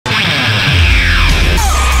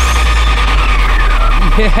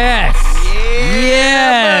Yes.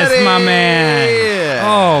 Yes, buddy. my man.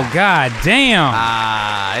 Oh, god damn.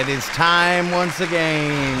 It is time once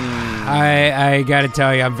again. I gotta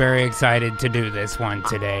tell you, I'm very excited to do this one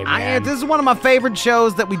today, man. This is one of my favorite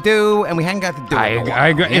shows that we do, and we hadn't got to do it in a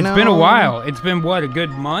while, It's been a while. It's been, what, a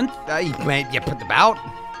good month? You put about?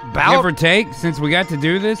 Give or take, since we got to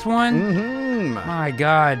do this one? Mm-hmm. My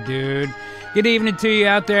god, dude. Good evening to you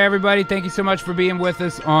out there, everybody. Thank you so much for being with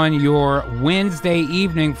us on your Wednesday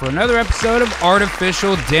evening for another episode of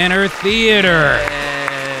Artificial Dinner Theater.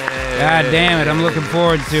 God damn it, I'm looking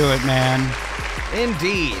forward to it, man.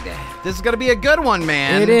 Indeed. This is going to be a good one,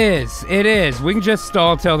 man. It is. It is. We can just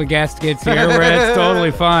stall till the guest gets here. That's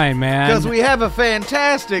totally fine, man. Because we have a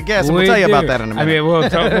fantastic guest. We'll tell you about that in a minute. I mean, we'll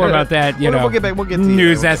talk more about that, we'll get to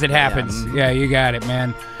news as it happens. Yeah, you got it,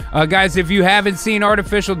 man. Guys, if you haven't seen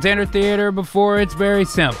Artificial Dinner Theater before, it's very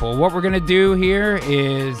simple. What we're going to do here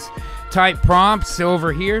is type prompts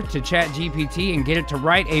over here to ChatGPT and get it to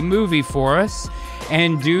write a movie for us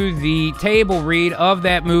and do the table read of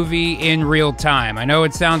that movie in real time. I know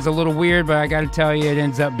it sounds a little weird, but I got to tell you, it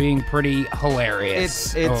ends up being pretty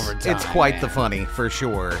hilarious over time. It's quite the funny, for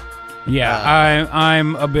sure. Yeah,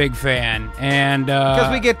 I'm a big fan, and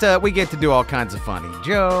because we get to do all kinds of funny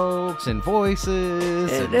jokes and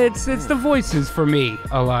voices. It's the voices for me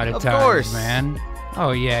a lot of times, course, man.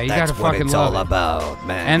 Oh yeah, you That's gotta fucking love it. That's what it's all about,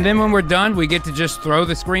 man. And then when we're done, we get to just throw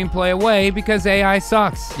the screenplay away because AI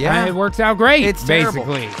sucks. Yeah, it works out great. It's terrible.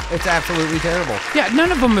 Basically. It's absolutely terrible. Yeah,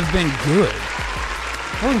 none of them have been good.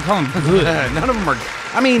 I wouldn't call them good. None of them are.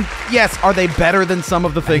 I mean, yes, are they better than some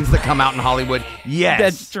of the things that come out in Hollywood? Yes.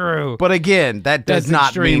 That's true. But again, that does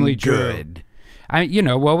not mean good.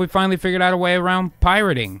 Well, we finally figured out a way around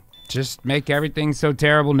pirating. Just make everything so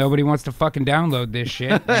terrible nobody wants to fucking download this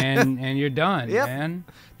shit, and you're done, man.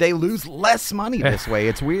 They lose less money this way.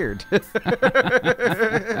 It's weird. Because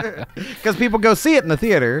people go see it in the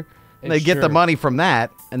theater, and they get the money from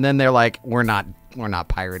that, and then they're like, we're not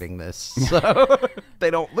pirating this, so they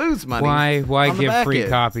don't lose money. Why give free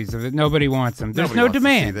copies of it? Nobody wants them. There's no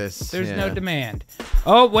demand. There's no demand.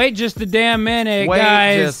 Oh, wait just a damn minute,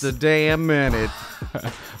 guys. Wait just a damn minute.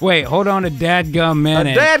 Wait, hold on a dadgum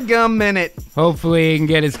minute. A dadgum minute. Hopefully he can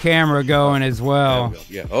get his camera going as well.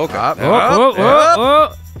 Yeah, okay.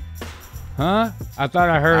 Huh? I thought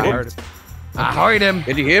I heard him. I heard him.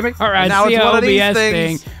 Can you hear me? All right, now see it's one of these OBS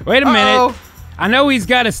things. thing. Wait a minute. I know he's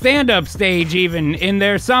got a stand-up stage even in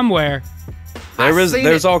there somewhere.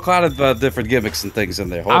 There's all kind of different gimmicks and things in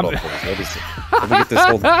there. Hold on, please. Let me get this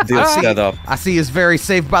whole deal set up. I see his very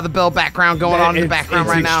Saved by the Bell background going on in the background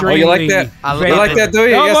right now. Oh, you like that? You like that, do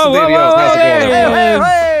you?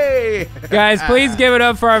 Hey! Guys, please give it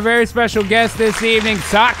up for our very special guest this evening,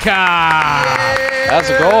 Sock Cop. How's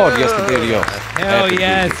it going, yesterday? Hell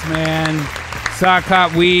yes, man. Sock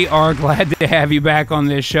Cop, we are glad to have you back on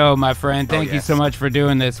this show, my friend. Thank you so much for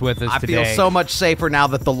doing this with us today. I feel so much safer now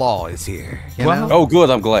that the law is here. You know? Oh, good.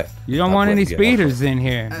 I'm glad. You don't want any speeders in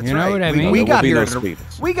here. That's you know right. what I mean? We got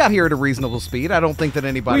here at a reasonable speed. I don't think that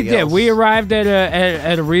anybody else. We did. We arrived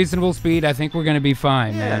at a reasonable speed. I think we're going to be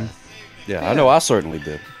fine, man. Yeah, I know. I certainly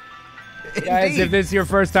did. Guys, if this is your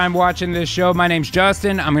first time watching this show, my name's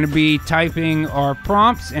Justin. I'm going to be typing our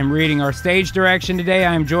prompts and reading our stage direction today.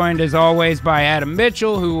 I'm joined, as always, by Adam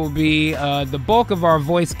Mitchell, who will be the bulk of our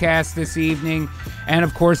voice cast this evening. And,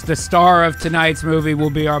 of course, the star of tonight's movie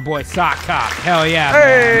will be our boy, Sock Cop. Hell yeah,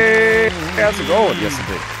 Hey! How's it going,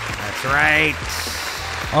 yesterday? That's right.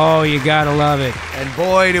 Oh, you gotta love it. And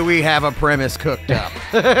boy, do we have a premise cooked up.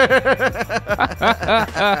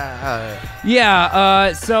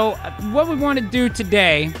 So what we want to do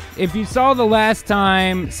today, if you saw the last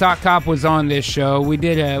time Sock Cop was on this show, we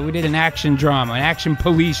did an action drama, an action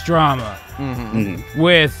police drama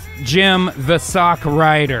with Jim the Sock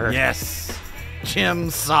Ryder. Yes. Jim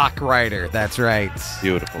Sock Ryder, that's right.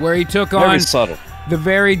 Beautiful. Where he took very on subtle. The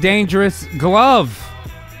very dangerous Glove.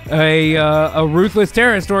 A ruthless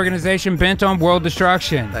terrorist organization bent on world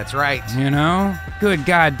destruction. That's right. You know? Good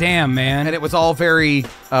goddamn, man. And it was all very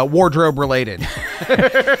wardrobe related.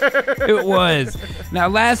 It was. Now,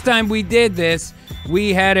 last time we did this,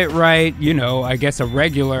 we had it right, I guess a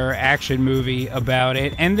regular action movie about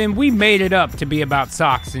it, and then we made it up to be about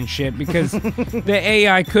socks and shit because the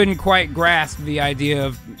AI couldn't quite grasp the idea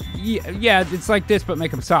of, it's like this, but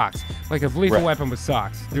make them socks. Like if Lethal Weapon was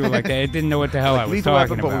socks. Do it like that. It didn't know what the hell I was Lethal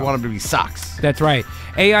talking Weapon, about. But we want them to be socks. That's right.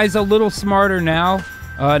 AI's a little smarter now.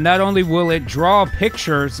 Not only will it draw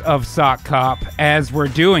pictures of Sock Cop as we're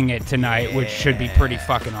doing it tonight, which should be pretty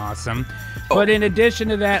fucking awesome, But in addition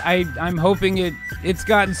to that, I'm hoping it's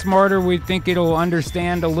gotten smarter. We think it'll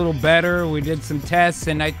understand a little better. We did some tests,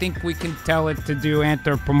 and I think we can tell it to do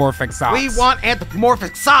anthropomorphic socks. We want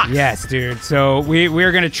anthropomorphic socks. Yes, dude. So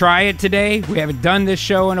we're going to try it today. We haven't done this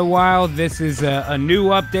show in a while. This is a new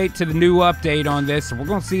update to the new update on this. So we're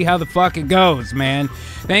going to see how the fuck it goes, man.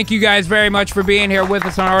 Thank you guys very much for being here with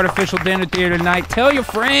us on Artificial Dinner Theater tonight. Tell your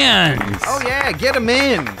friends. Oh, yeah. Get them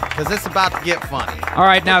in, because it's about to get funny. All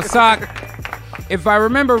right, now, Sock, if I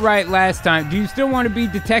remember right last time, do you still want to be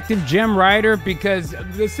Detective Jim Ryder? Because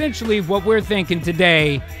essentially what we're thinking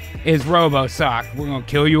today is RoboSock. We're going to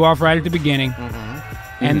kill you off right at the beginning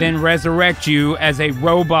and then resurrect you as a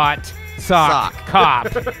robot sock cop.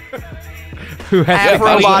 Who has half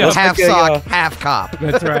robot, half sock, half cop.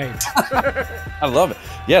 That's right. I love it.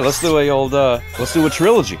 Yeah, let's do a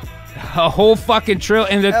trilogy. A whole fucking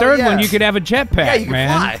trilogy. And the third one, you could have a jetpack, yeah, you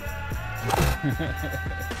man. Fly.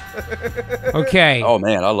 Okay. Oh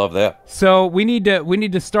man, I love that. So we need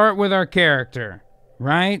to start with our character,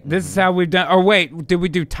 right? This is how we've done. Or wait, did we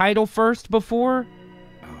do title first before?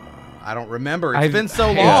 I don't remember. It's been so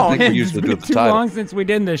long. Yeah, I think we usually do the too title. long since we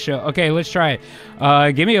did this show. Okay, let's try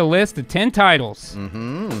it. Give me a list of 10 titles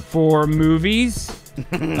for movies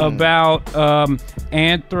about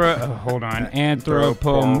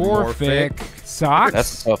anthropomorphic socks.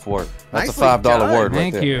 That's a tough word. That's Nicely a $5 done. word right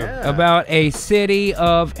Thank there. you. Yeah. About a city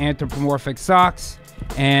of anthropomorphic socks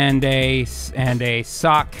and a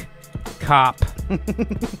sock cop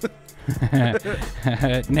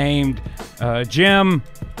named Jim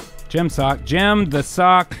the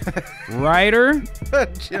Sock Ryder.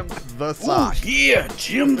 Jim the Sock. Yeah,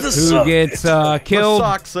 Jim the Who Sock. gets The killed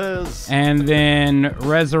Sock says. and then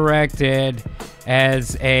resurrected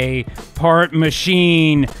as a part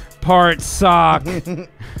machine, part sock,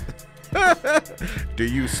 Do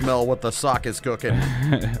you smell what the sock is cooking?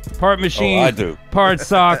 part machine, Oh, I do. part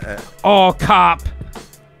sock, all cop,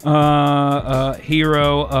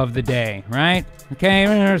 hero of the day, right? Okay,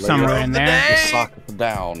 there's somewhere in there. The sock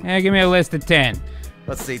down. Yeah, give me a list of 10.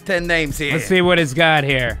 Let's see, 10 names here. Let's see what it's got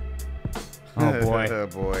here. Oh boy. Oh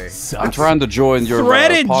boy. I'm trying to join your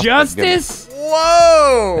Threaded podcast Justice?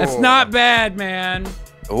 Whoa! That's not bad, man.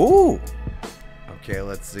 gimmick. Ooh. Okay,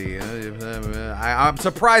 let's see. I'm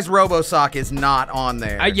surprised RoboSock is not on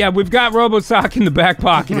there. Yeah, we've got RoboSock in the back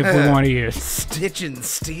pocket if we want to use. Stitch and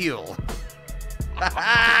Steel.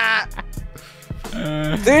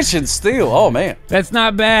 Stitch and Steel. Oh man, That's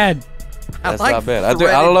not bad. that's like not bad. I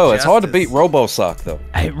Threaded don't know. It's hard to Justice. beat RoboSock though.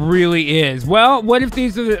 It really is. Well, what if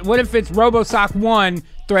what if it's RoboSock 1,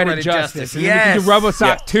 Threaded Justice, and then we can do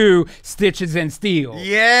RoboSock Yeah. 2, Stitches and Steel,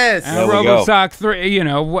 Yes. and There we go. RoboSock 3, you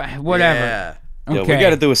know, whatever. Yeah. Yeah, Okay. we got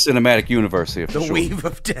to do a cinematic universe here for The sure. Weave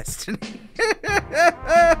of Destiny.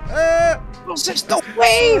 The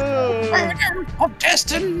wave of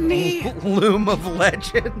destiny. Loom of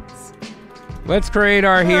Legends. Let's create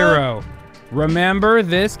our hero. Remember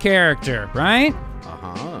this character, right?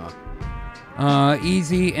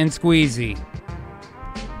 Easy and squeezy.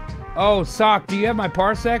 Oh, Sock, do you have my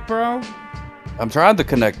parsec, bro? I'm trying to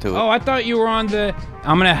connect to it. Oh, I thought you were on the...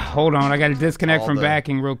 hold on. I got to disconnect All from the-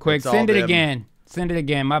 backing real quick. it's all Send it them. again. Send it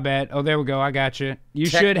again. My bad. Oh, there we go. I got you. You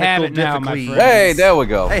should have it now, my Technical friend. Hey, there we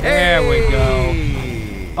go. Hey, There we go.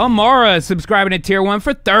 Amara is subscribing to Tier 1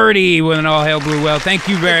 for 30 with an all hail blue whale. Thank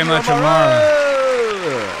you very much, Amara.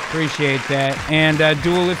 Appreciate that. And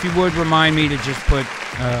Duel, if you would, remind me to just put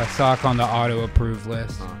Sock on the auto-approved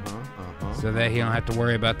list so that he don't have to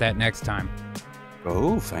worry about that next time.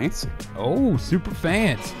 Oh, fancy. Oh, super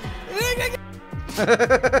fancy.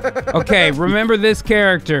 Okay, remember this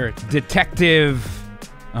character, Detective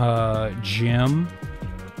Jim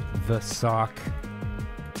the Sock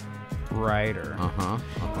Ryder.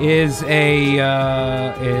 Is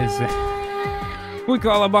we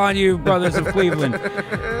call upon you, brothers of Cleveland.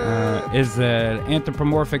 Is an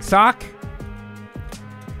anthropomorphic sock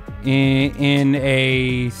in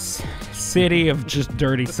a city of just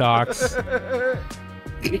dirty socks.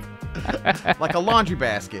 Like a laundry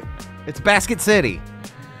basket. It's Basket City.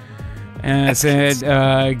 And I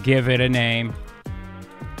said, give it a name.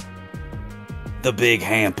 The Big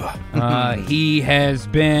Hamper. He has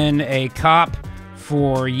been a cop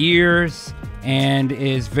for years and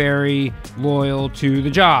is very loyal to the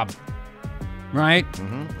job. Right?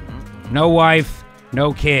 No wife,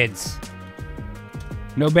 no kids.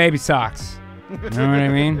 No baby socks. You know what I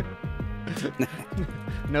mean?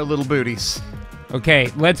 No little booties.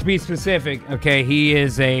 Okay, let's be specific. Okay, he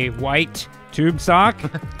is a white tube sock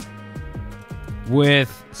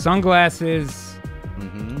with sunglasses.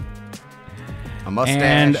 A A mustache.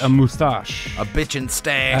 And a mustache. A bitchin'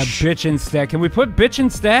 stash. A bitchin' stash. Can we put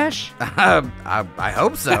bitchin' stash? I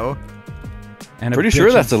hope so. And pretty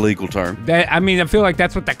sure that's a legal term. I mean, I feel like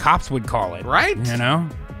that's what the cops would call it. Right? You know?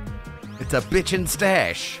 It's a bitchin'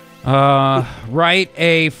 stash. Write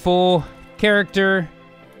a full character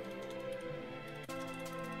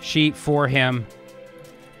sheet for him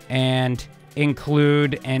and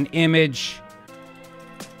include an image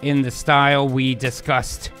in the style we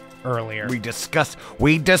discussed earlier. We discussed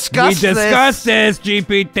this,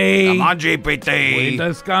 GPT. Come on, GPT. We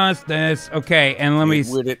discussed this. Okay, and let me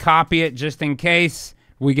copy it just in case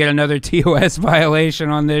we get another TOS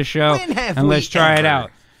violation on this show. And let's try it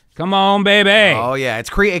out. Come on, baby. Oh, yeah.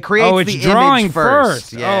 It creates it's the drawing image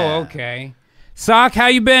first. Yeah. Oh, okay. Sock, how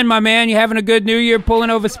you been, my man? You having a good New Year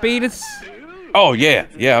pulling over speeders? Oh, yeah.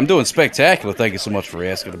 Yeah, I'm doing spectacular. Thank you so much for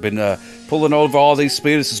asking. I've been pulling over all these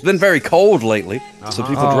speeders. It's been very cold lately, so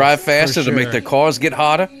people drive faster to make their cars get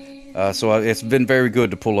hotter. So it's been very good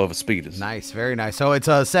to pull over speeders. Nice, very nice. So it's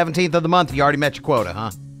 17th of the month. You already met your quota,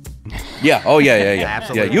 huh? Yeah. Oh, yeah.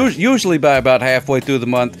 Absolutely. Yeah. Usually by about halfway through the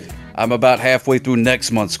month, I'm about halfway through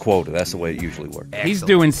next month's quota. That's the way it usually works. Excellent. He's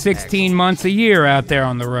doing 16 months a year out there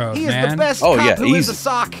on the road, He man. is the best cop who is a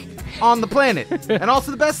sock on the planet. And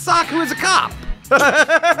also the best sock who is a cop.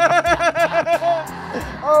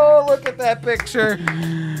 Oh, look at that picture.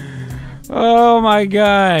 Oh, my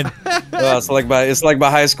God. It's like my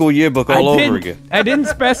high school yearbook all over again. I didn't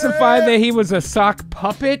specify that he was a sock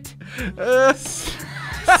puppet.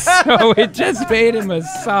 So it just made him a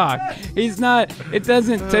sock. He's not, it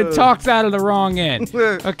talks out of the wrong end.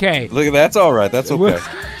 Okay. Look at that's all right. That's okay.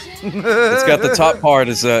 It's got the top part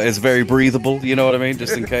is very breathable. You know what I mean?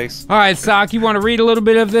 Just in case. All right, Sock, you want to read a little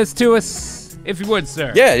bit of this to us, if you would,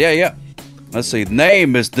 sir? Yeah. Let's see.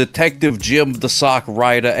 Name is Detective Jim the Sock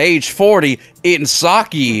Ryder. Age 40 in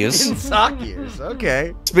sock years. In sock years.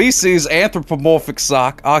 Okay. Species anthropomorphic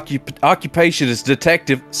sock. Occupation is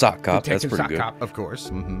detective sock cop. Detective That's pretty sock good. cop. Of course.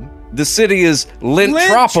 Mm-hmm. The city is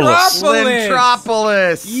Lintropolis.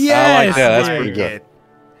 Lintropolis. Yes. I like that. That's pretty good.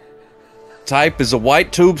 Type is a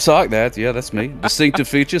white tube sock. That's me. Distinctive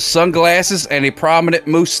features: sunglasses and a prominent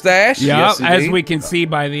mustache. Yep, yes, as we can see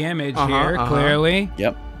by the image here, clearly.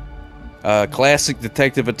 Yep. Classic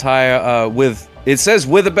detective attire it says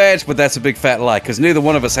with a badge, but that's a big fat lie because neither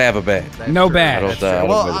one of us have a badge. No badge.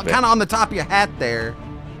 Well, kind of on the top of your hat there.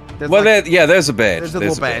 Well, there's a badge. There's a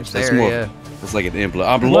little badge there. Yeah. It's like an emblem.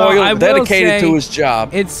 I'm loyal, dedicated to his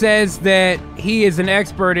job. It says that he is an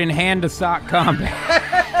expert in hand-to-sock combat.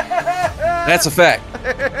 That's a fact.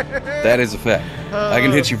 That is a fact. I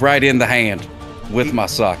can hit you right in the hand with my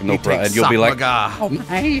sock, no problem. And you'll be like, oh, my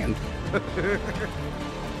hand.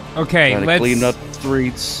 Okay, let's clean up the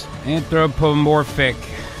streets. Anthropomorphic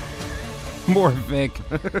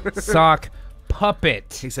sock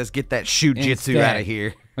puppet. He says, get that shoe-jitsu out of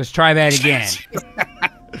here. Let's try that again.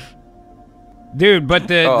 Dude, but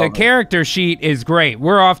the character sheet is great.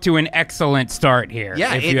 We're off to an excellent start here.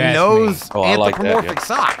 Yeah, if it you ask knows me. anthropomorphic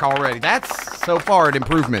sock already. That's so far an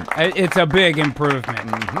improvement. It's a big improvement.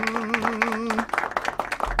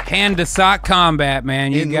 Hand-to-sock combat,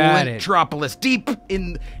 man. You got it. Lintropolis, deep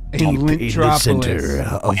in the center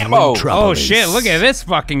of Lintropolis. Oh, shit. Look at this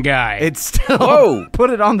fucking guy. It's still... Put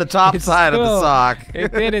it on the top side of the sock.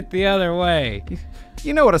 It did it the other way.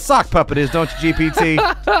 You know what a sock puppet is, don't you, GPT?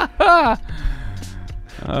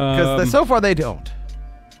 Because so far they don't.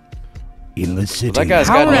 In the city. Well, that guy's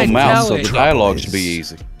got no mouth, so the dialogue should be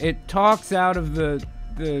easy. It talks out of the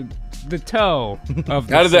toe of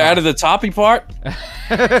the out of the toppy part.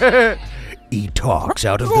 He talks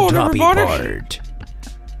out of the toppy part.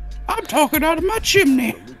 I'm talking out of my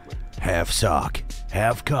chimney. Half sock,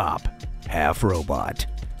 half cop, half robot.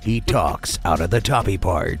 He talks out of the toppy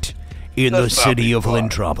part. In the city of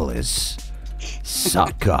Lintropolis,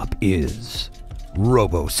 Sock Cop is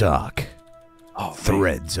RoboSock.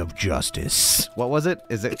 Threads of Justice. What was it?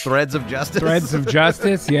 Is it Threads of Justice? Threads of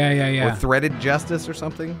Justice? Yeah. Or Threaded Justice or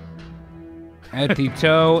something? At the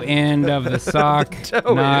toe end of the sock,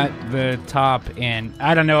 not the top end.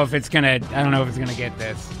 I don't know if it's gonna get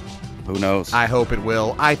this. Who knows? I hope it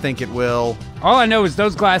will. I think it will. All I know is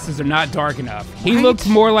those glasses are not dark enough. He looks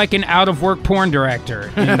more like an out-of-work porn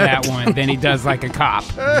director in that one than he does like a cop,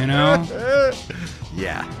 you know?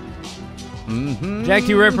 Yeah.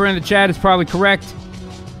 Jackie Ripper in the chat is probably correct.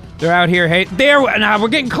 They're out here. Hey, we're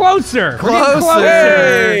getting closer. Closer.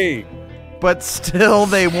 Hey. But still,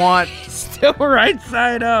 they want still right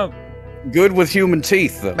side up. Good with human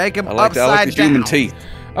teeth, though. Make them upside down. I like the human teeth.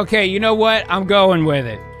 Okay, you know what? I'm going with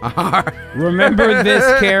it. Remember this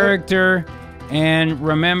character and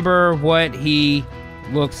remember what he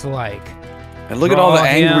looks like. And look at all the Draw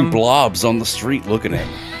angry him. blobs on the street looking at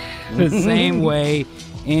me. The same way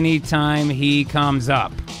anytime he comes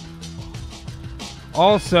up.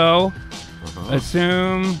 Also,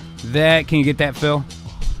 assume that... Can you get that, Phil?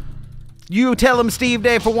 You tell him Steve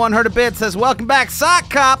Day for 100 bits says, welcome back, Sock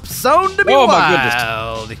Cop, soon to be Oh, my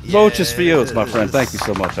wild. goodness. Smooches for you, it's my friend. Thank you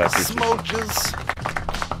so much. I appreciate it. Smooches.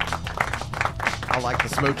 I like the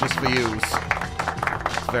smooches for yous.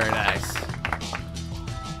 It's very nice.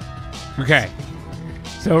 Okay.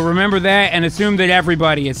 So remember that and assume that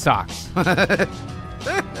everybody is socks.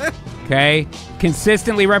 Okay?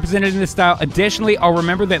 Consistently represented in this style. Additionally, I'll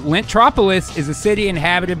remember that Lintropolis is a city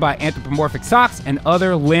inhabited by anthropomorphic socks and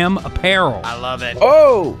other limb apparel. I love it.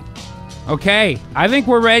 Oh! Okay. I think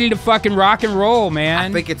we're ready to fucking rock and roll,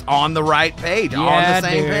 man. I think it's on the right page, on Yeah, the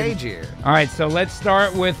same dude. page here. All right, so let's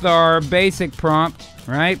start with our basic prompt,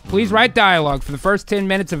 right? Please write dialogue for the first 10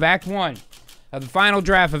 minutes of Act 1 of the final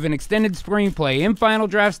draft of an extended screenplay in final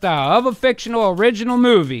draft style of a fictional original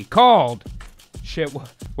movie called... Shit, what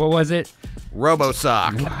was it?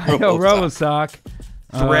 RoboSock. RoboSock.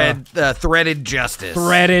 Threaded Justice.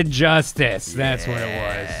 Threaded Justice. That's what it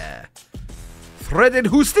was. Threaded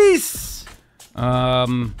Justice. A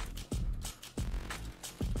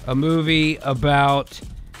movie about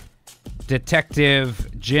Detective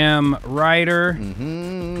Jim Ryder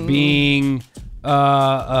being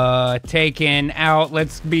taken out.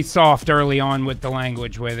 Let's be soft early on with the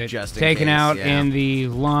language with it. Just in taken case, out yeah. in the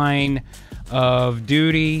line of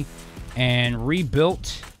duty and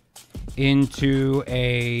rebuilt into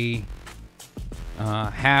a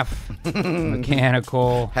half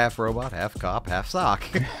mechanical. Half robot, half cop, half sock.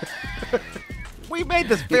 We made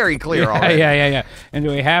this very clear Yeah, already. yeah.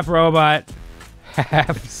 Into a half robot,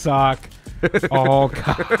 half sock, all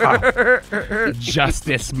cop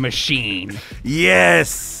justice machine.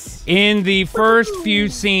 Yes. In the first few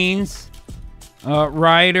scenes,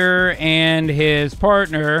 Ryder and his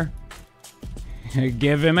partner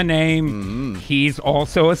give him a name. He's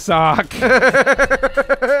also a sock.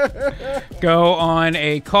 Go on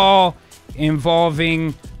a call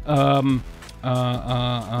involving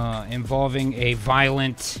involving a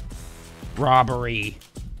violent robbery.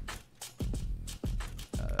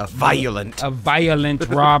 A violent. A violent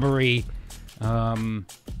robbery by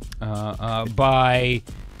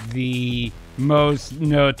the most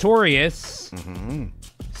notorious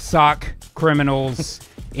sock criminals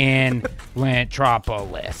in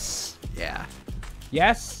Lintropolis. Yeah.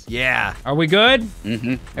 Yes? Yeah. Are we good?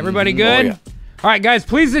 Everybody good? Oh, yeah. All right, guys,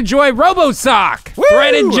 please enjoy RoboSock,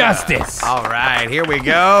 Threaded Justice. All right, here we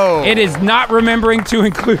go. It is not remembering to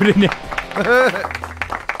include a name.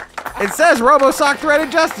 It says RoboSock Threaded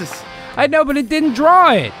Justice. I know, but it didn't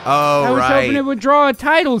draw it. Oh, I was right. hoping it would draw a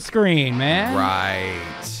title screen, man.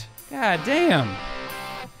 Right. God damn.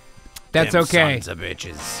 That's Them okay. Sons of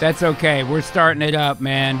bitches. That's okay. We're starting it up,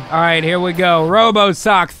 man. All right, here we go.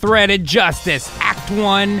 RoboSock Threaded Justice, Act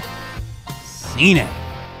 1, Scene A.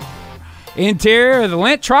 Interior of the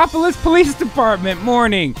Lintropolis Police Department.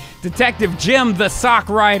 Morning. Detective Jim the Sock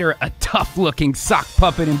Ryder, a tough-looking sock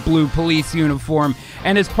puppet in blue police uniform,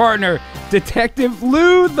 and his partner, Detective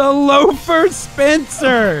Lou the Loafer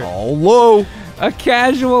Spencer. Oh, low. A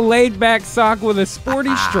casual, laid-back sock with a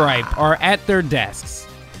sporty stripe are at their desks.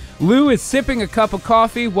 Lou is sipping a cup of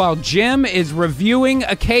coffee while Jim is reviewing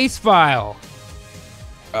a case file.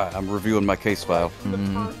 I'm reviewing my case file.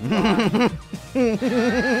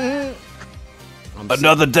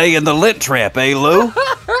 Another day in the lint trap, eh, Lou?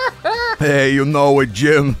 Hey, you know it,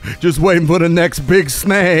 Jim. Just waiting for the next big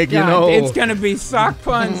snag, you God, know. it's gonna be sock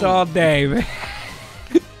puns all day, man.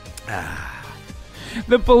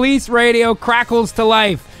 The police radio crackles to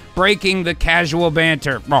life, breaking the casual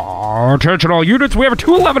banter. Attention all units, we have a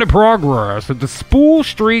 211 in progress at the Spool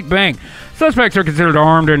Street Bank. Suspects are considered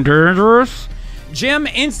armed and dangerous. Jim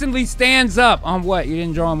instantly stands up. On what? You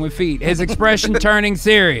didn't draw him with feet. His expression turning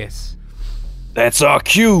serious. That's our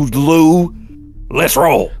cue, Lou. Let's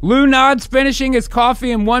roll. Lou nods, finishing his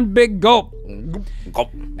coffee in one big gulp.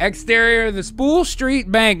 Exterior of the Spool Street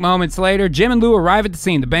Bank. Moments later, Jim and Lou arrive at the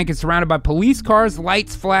scene. The bank is surrounded by police cars,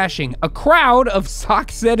 lights flashing. A crowd of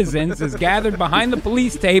sock citizens is gathered behind the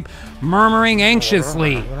police tape, murmuring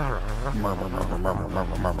anxiously.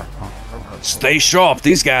 Stay sharp.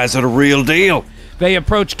 These guys are the real deal. They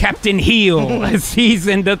approach Captain Heel, a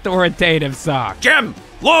seasoned, authoritative sock. Jim!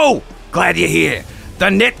 Lou! Glad you're here. The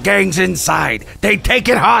Knit Gang's inside. They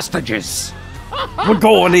taking hostages. We're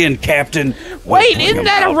going in, Captain. Wait, isn't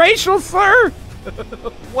that a racial slur?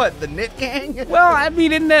 What, the Knit Gang? Well, I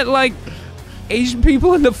mean, isn't that like Asian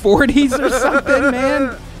people in the 40s or something,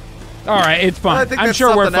 man? All right, it's fine. I think I'm that's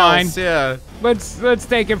sure we're something fine. else, yeah. let's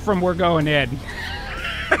take it from we're going in.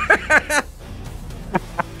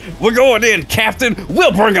 We're going in, Captain.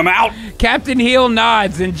 We'll bring him out. Captain Heel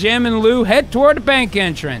nods, and Jim and Lou head toward the bank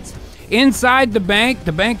entrance. Inside the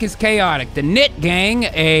bank is chaotic. The Knit Gang,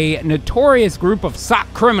 a notorious group of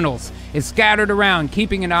sock criminals, is scattered around,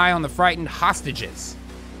 keeping an eye on the frightened hostages.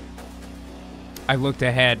 I looked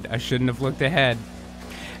ahead. I shouldn't have looked ahead.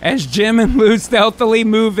 As Jim and Lou stealthily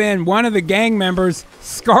move in, one of the gang members,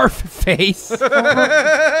 Scarface, a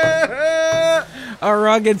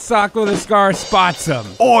rugged sock with a scar, spots him.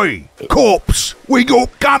 Oi, corpse, we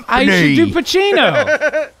got company. I should do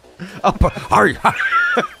Pacino.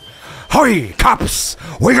 Hoi, cops,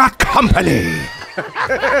 we got company.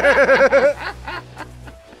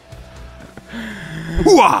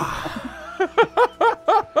 Hooah!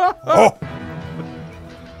 Oh.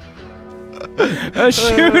 A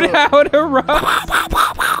shootout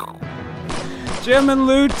erupts. Jim and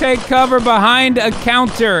Lou take cover behind a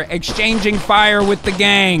counter, exchanging fire with the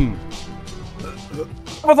gang.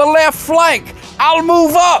 For the left flank, I'll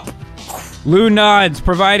move up. Lou nods,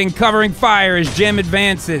 providing covering fire as Jim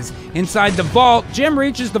advances. Inside the vault, Jim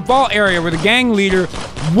reaches the vault area where the gang leader,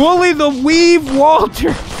 Wooly the Weave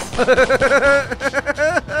Walters,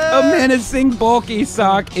 a menacing, bulky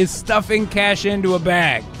sock, is stuffing cash into a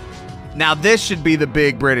bag. Now this should be the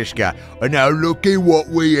big British guy. And now look at what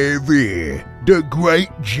we have here. The great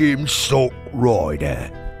Jim Sock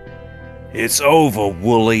Ryder. It's over,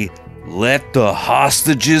 Wooly. Let the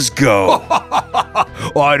hostages go.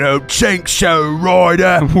 I don't think so,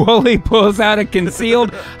 Ryder. Wooly pulls out a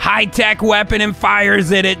concealed high-tech weapon and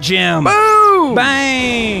fires it at Jim. Boom!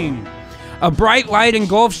 Bang! A bright light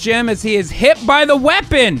engulfs Jim as he is hit by the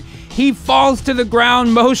weapon. He falls to the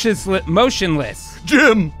ground motionless.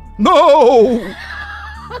 Jim, no!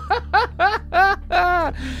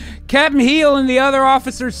 Captain Heel and the other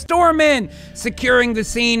officers storm in, securing the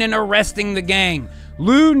scene and arresting the gang.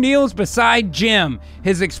 Lou kneels beside Jim,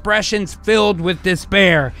 his expressions filled with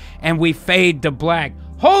despair, and we fade to black.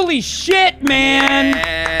 Holy shit, man!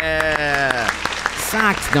 Yeah.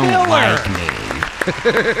 Socks don't Killer. like me.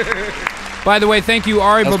 By the way, thank you,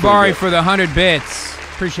 Ari That's Babari, pretty good. for the 100 bits.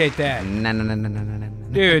 Appreciate that. No.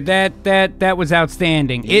 Dude, that was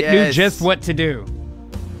outstanding. It knew Yes. just what to do.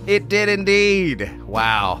 It did indeed.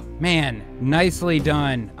 Wow. Man, nicely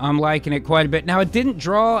done. I'm liking it quite a bit. Now, it didn't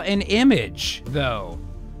draw an image, though.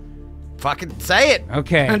 Fucking say it.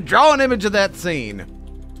 Okay. Draw an image of that scene.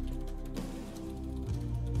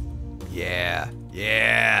 Yeah.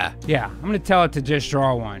 Yeah, I'm going to tell it to just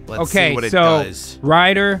draw one. Let's okay, see what it so does.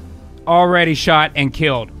 Ryder already shot and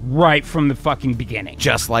killed right from the fucking beginning.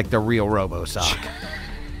 Just like the real RoboSock.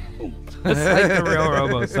 Just like the real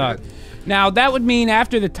RoboSock. Now, that would mean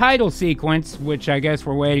after the title sequence, which I guess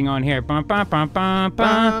we're waiting on here. Bum, bum, bum, bum,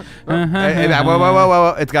 bum. Hey,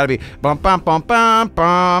 whoa. It's got to be bum bum bum bum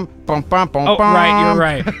bum bum bum bum. Oh, right, you're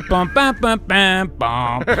right. Bum, bum, bum, bum,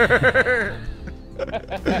 bum.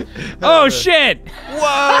 Oh, shit!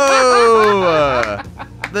 Whoa!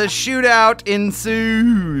 The shootout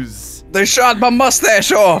ensues. They shot my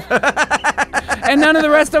mustache off. And none of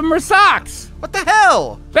the rest of them are socks. What the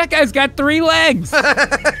hell? That guy's got 3 legs.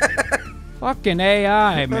 Fucking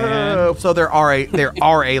AI, man. So there are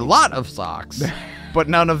a lot of socks, but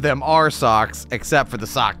none of them are socks except for the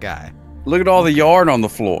sock guy. Look at all the yarn on the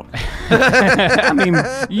floor. I mean,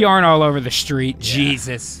 yarn all over the street. Yeah.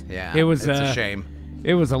 Jesus. Yeah, It was it's a shame.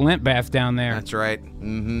 It was a lint bath down there. That's right.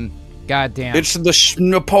 Mm-hmm. Goddamn. It's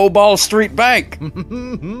the Po Ball Street Bank.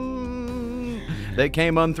 They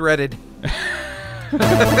came unthreaded.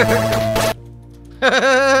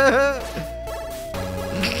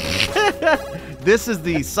 This is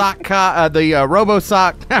the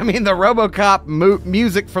RoboCop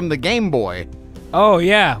music from the Game Boy. Oh,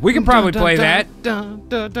 yeah. We can probably play that.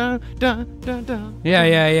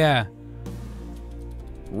 Yeah.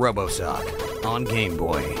 RoboSock on Game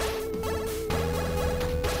Boy.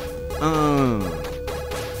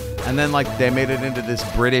 And then, like, they made it into this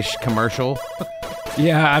British commercial.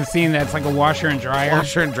 Yeah, I've seen that. It's like a washer and dryer.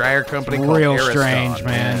 Washer and dryer company called Real Ariston. strange,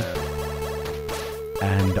 man.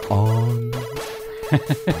 And on.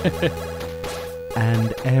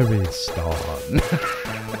 And Ariston.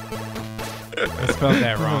 I spelled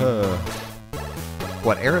that wrong.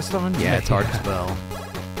 What, Ariston? Yeah, it's hard to spell.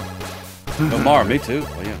 Omar, me too.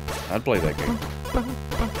 Oh, yeah, I'd play that game.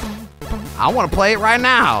 I want to play it right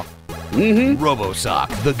now. Mm-hmm. RoboSock,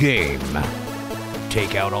 the game.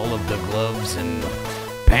 Take out all of the gloves and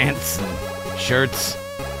pants and shirts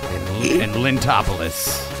and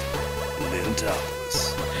Lintopolis.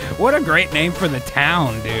 Lintopolis. What a great name for the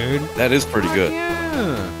town, dude. That is pretty good.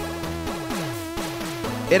 Yeah.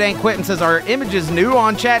 It Ain't Quitting says our image is new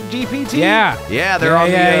on ChatGPT. Yeah. Yeah, they're on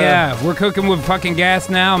the We're cooking with fucking gas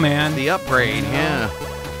now, man. the upgrade. Yeah.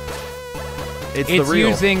 It's the It's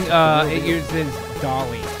real. it uses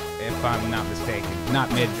Dolly, if I'm not mistaken, not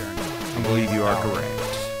Midjourney. I believe you are correct.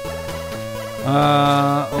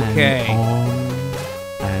 Okay.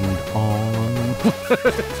 And on.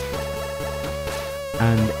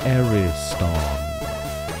 And Ariston.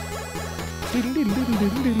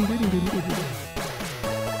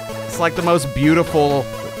 It's like the most beautiful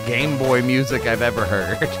Game Boy music I've ever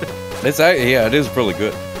heard. It is really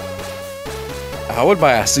good. I would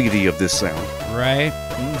buy a CD of this sound. Right?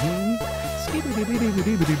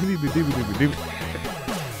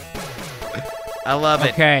 I love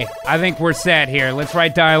it. Okay, I think we're set here. Let's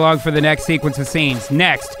write dialogue for the next sequence of scenes.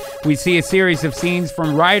 Next, we see a series of scenes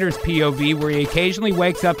from Ryder's POV where he occasionally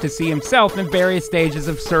wakes up to see himself in various stages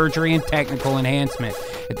of surgery and technical enhancement.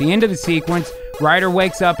 At the end of the sequence, Ryder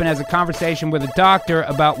wakes up and has a conversation with a doctor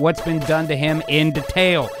about what's been done to him in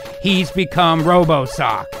detail. He's become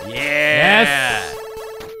RoboSock. Yes?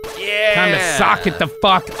 Yeah. Time to sock it the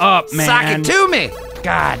fuck up, man. Sock it to me.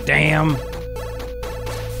 God damn.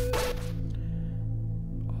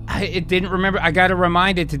 It didn't remember. I got to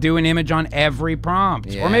remind it to do an image on every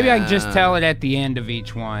prompt. Or maybe I can just tell it at the end of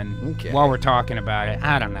each one while we're talking about it.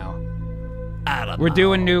 I don't know. We're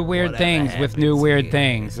doing new weird things with new weird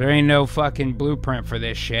things. There ain't no fucking blueprint for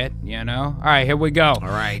this shit, you know? All right, here we go. All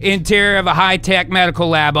right. Interior of a high-tech medical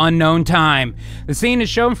lab, unknown time. The scene is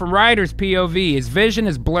shown from Ryder's POV. His vision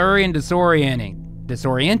is blurry and disoriented.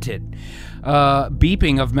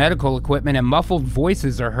 Beeping of medical equipment and muffled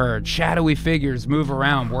voices are heard. Shadowy figures move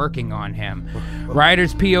around working on him.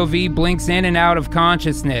 Ryder's POV blinks in and out of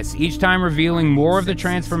consciousness, each time revealing more of the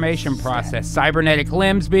transformation process. Cybernetic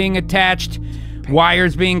limbs being attached,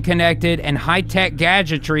 wires being connected, and high-tech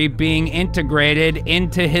gadgetry being integrated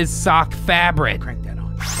into his sock fabric.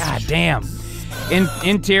 God damn.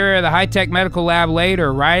 Interior of the high-tech medical lab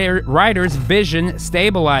later, Ryder's vision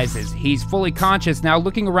stabilizes. He's fully conscious now,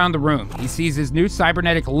 looking around the room. He sees his new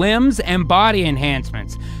cybernetic limbs and body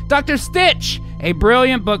enhancements. Dr. Stitch, a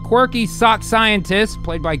brilliant but quirky sock scientist,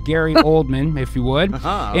 played by Gary Oldman, if you would,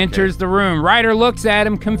 enters the room. Ryder looks at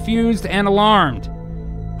him, confused and alarmed.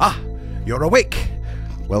 Ah, you're awake.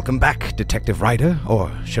 Welcome back, Detective Ryder,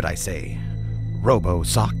 or should I say,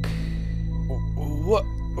 RoboSock.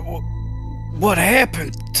 What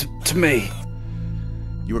happened to me?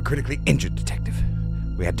 You were critically injured, Detective.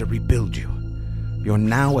 We had to rebuild you. You're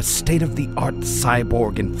now a state-of-the-art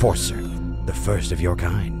cyborg enforcer, the first of your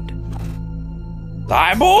kind.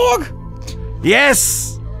 Cyborg?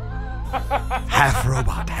 Yes! Half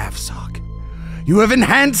robot, half sock. You have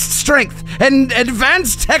enhanced strength and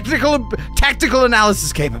advanced tactical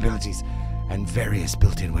analysis capabilities, and various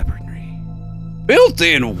built-in weaponry.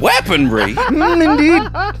 Built-in weaponry? Indeed.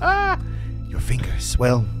 Your fingers,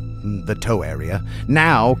 well, the toe area,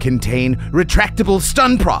 now contain retractable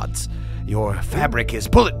stun prods. Your fabric is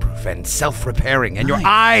bulletproof and self-repairing, and your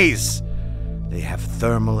eyes, they have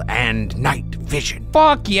thermal and night vision.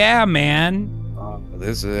 Fuck yeah, man.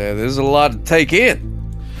 This is a lot to take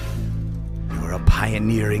in. You're a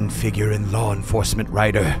pioneering figure in law enforcement,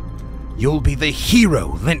 Ryder. You'll be the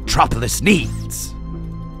hero Lintropolis needs.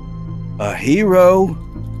 A hero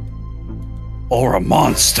or a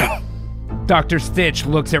monster? Dr. Stitch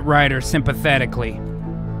looks at Ryder sympathetically.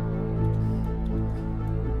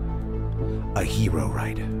 A hero,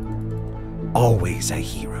 Ryder. Always a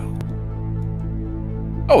hero.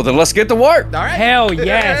 Oh, then let's get to work. All right. Hell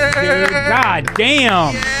yes, dude. God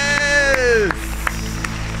damn. Yes.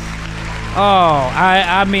 Oh,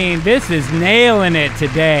 I mean, this is nailing it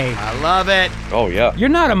today. I love it. Oh, yeah. You're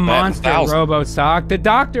not a monster, 1,000. RoboSock. The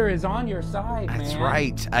doctor is on your side, man. That's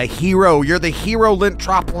right. A hero. You're the hero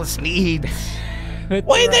Lintropolis needs.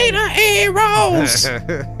 We need a heroes.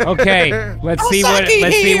 Okay, let's see what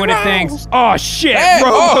it thinks. Oh shit, Hey,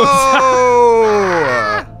 RoboSock.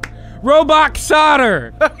 Oh! Robot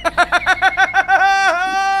solder.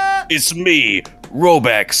 It's me,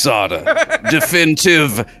 Roback Soda,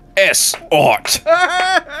 definitive S-Art,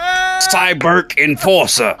 Cyberk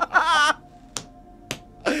Enforcer.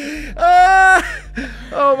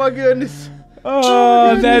 Oh my goodness.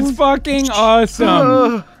 Oh, that's fucking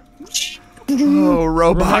awesome. Oh,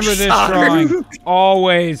 robot Remember this solder. drawing.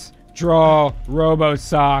 Always draw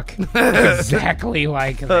RoboSock exactly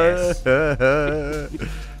like this.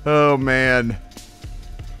 Oh man,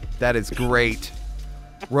 that is great.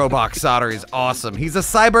 Robot solder is awesome. He's a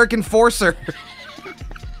cyberk enforcer.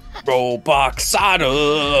 Roback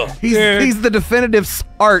Soda. He's the definitive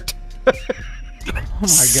art. Oh my God.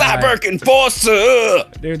 Cyber Enforcer.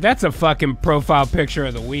 Dude, that's a fucking profile picture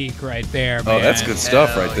of the week right there, man. Oh, that's good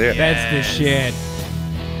stuff right there. That's the shit.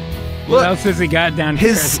 What Look, else has he got down here?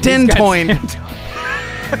 his Stentoin.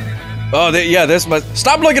 Oh, yeah, that's my.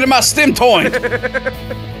 Stop looking at my stem toin.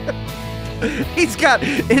 He's got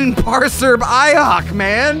Imparserb Iok,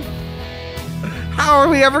 man. How are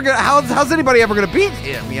we ever gonna? How's anybody ever gonna beat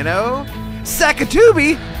him? You know,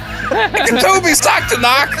 Sakatubi. Katobi sock to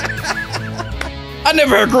knock. I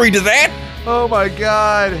never agreed to that. Oh my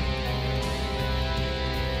God.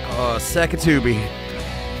 Oh, Sakatubi.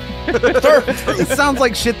 It sounds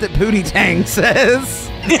like shit that Pootie Tang says.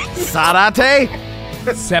 Sarate.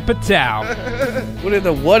 Sepatow. We didn't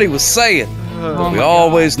know what he was saying. Oh We my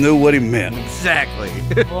always knew what he meant. Exactly.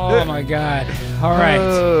 Oh my God. All right.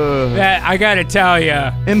 That I gotta tell you.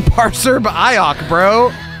 Imparserb Iok,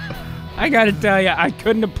 bro. I gotta tell you, I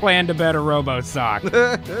couldn't have planned a better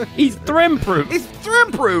RoboSock. He's thrim-proof. He's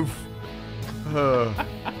thrim-proof. Oh,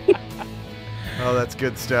 that's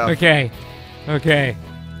good stuff. Okay.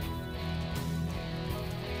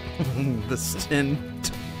 The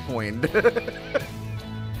stint point.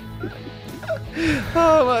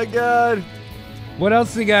 Oh my God. What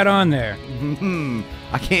else he got on there?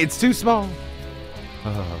 I can't. It's too small.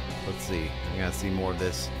 Let's see. I gotta see more of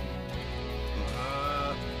this.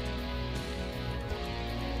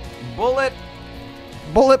 Bullet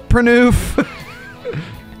Pranoof.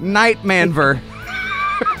 Nightmanver.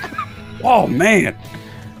 Oh man,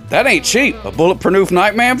 that ain't cheap. A bulletproof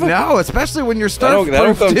nightmare. No, especially when you're That'll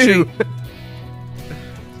sturf-proof come too. cheap.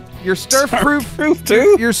 You're sturf-proof. Proof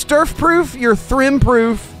too. You're sturf-proof. You're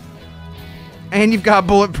thrim-proof. And you've got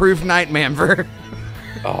bulletproof Nightmanver.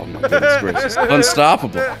 Oh my goodness gracious,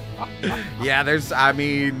 unstoppable. Yeah, I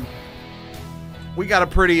mean, we got a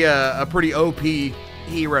pretty OP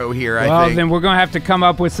hero here, I Well, think. then we're gonna have to come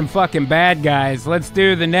up with some fucking bad guys. Let's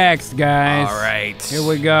do the next, guys. All right. Here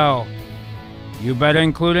we go. You better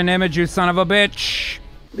include an image, you son of a bitch.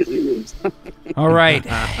 All right.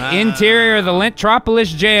 Interior of the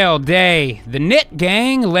Lintropolis jail day. The Knit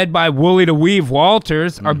Gang, led by Wooly the Weave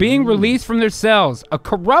Walters, are being released from their cells. A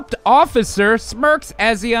corrupt officer smirks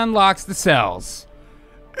as he unlocks the cells.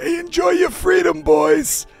 Hey, enjoy your freedom,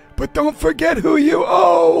 boys, but don't forget who you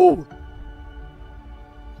owe.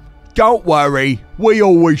 Don't worry, we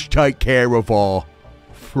always take care of our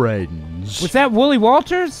friends. Was that Wooly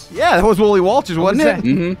Walters? Yeah, that was Wooly Walters, wasn't it?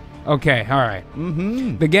 Mm-hmm. Okay, all right.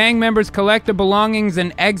 The gang members collect their belongings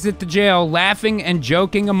and exit the jail, laughing and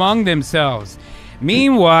joking among themselves.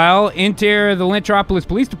 Meanwhile, interior of the Lintropolis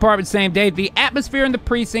Police Department same day, the atmosphere in the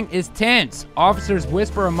precinct is tense. Officers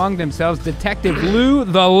whisper among themselves. Detective Lou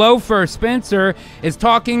the Loafer Spencer is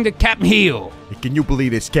talking to Captain Heel. Can you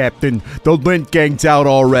believe this, Captain? The Lint Gang's out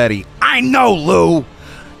already. I know, Lou.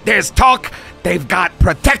 There's talk they've got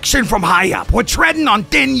protection from high up. We're treading on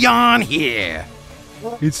thin yarn here.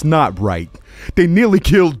 It's not right. They nearly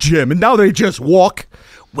killed Jim, and now they just walk.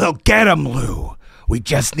 We'll get 'em, Lou. We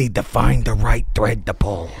just need to find the right thread to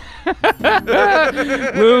pull.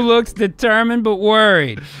 Lou looks determined but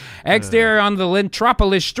worried. Exterior on the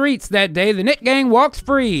Lintropolis streets that day, the Knit Gang walks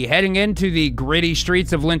free. Heading into the gritty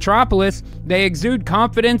streets of Lintropolis, they exude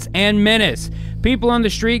confidence and menace. People on the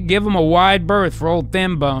street give them a wide berth for old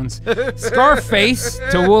Thin Bones. Scarface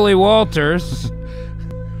to Wooly Walters.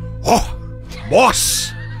 Oh,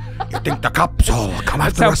 boss! You think the cops will come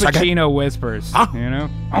That's after how us again? Pacino whispers, Huh? you know?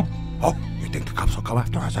 Oh, you think the cops will come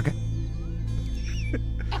after us again?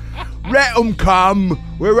 Let 'em come.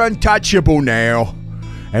 We're untouchable now.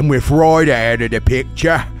 And with Ryder out of the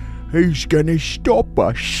picture, who's gonna stop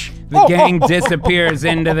us? The gang disappears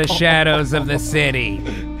into the shadows of the city.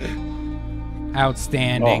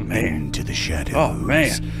 Outstanding. Oh man. Into the shadows. Oh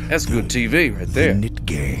man, that's good TV right The there. Knit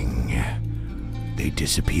Gang. They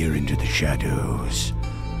disappear into the shadows,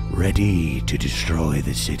 ready to destroy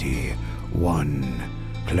the city, one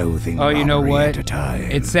clothing Oh, you know robbery what? at a time.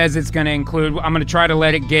 It says it's going to include. I'm going to try to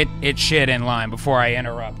let it get its shit in line before I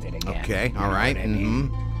interrupt it again. Okay, all You know right. what I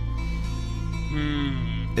mean?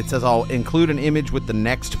 It says I'll include an image with the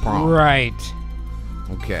next prompt. Right.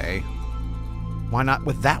 Okay. Why not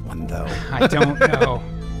with that one, though? I don't know.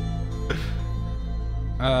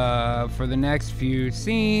 For the next few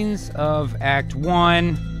scenes of Act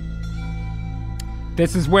 1,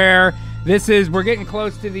 we're getting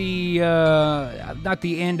close to the, not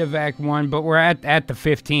the end of Act 1, but we're at the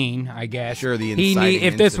 15, I guess. Sure, the If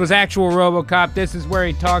inciting this was incident. actual RoboCop, this is where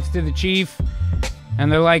he talks to the chief,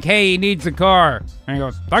 and they're like, hey, he needs a car. And he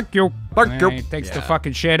goes, thank you. Thank And you. then he takes the Yeah.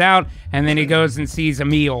 fucking shit out, and then he goes and sees a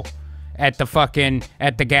meal at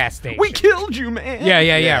the gas station. We killed you, man.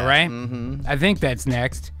 Yeah, right? Mm-hmm. I think that's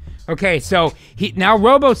next. Okay, so now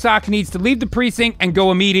RoboSock needs to leave the precinct and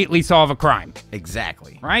go immediately solve a crime.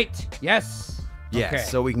 Exactly. Right? Yes. Yes. Okay.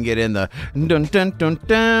 So we can get in the dun dun dun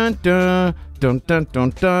dun dun dun dun dun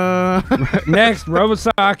dun. Next,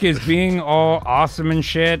 RoboSock is being all awesome and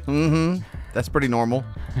shit. Mm-hmm. That's pretty normal.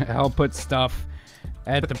 I'll put stuff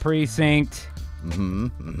at the precinct.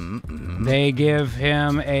 They give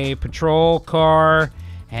him a patrol car,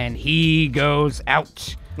 and he goes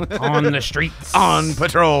out on the streets. On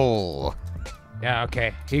patrol. Yeah,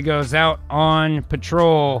 okay. He goes out on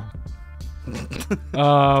patrol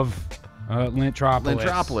of Lintropolis.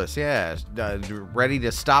 Lintropolis, yeah. Ready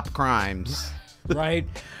to stop crimes. Right?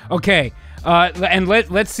 Okay. And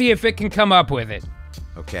let's see if it can come up with it.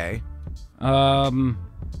 Okay.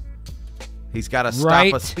 He's got to stop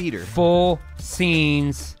Write a speeder. Full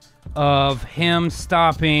scenes of him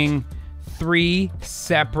stopping 3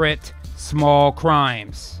 separate small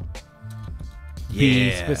crimes.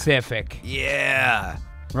 Be specific. Yeah.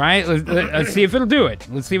 Right? Let's see if it'll do it.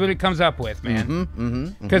 Let's see what it comes up with,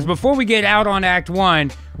 man. Because before we get out on Act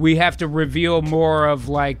 1, we have to reveal more of,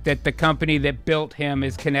 like, that the company that built him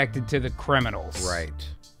is connected to the criminals. Right.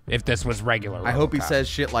 If this was regular. I hope he says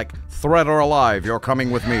shit like, "Threat or alive, you're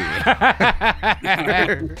coming with me."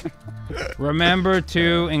 Remember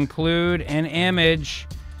to include an image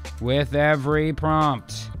with every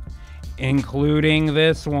prompt, including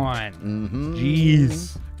this one.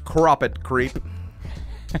 Jeez. Crop it, creep.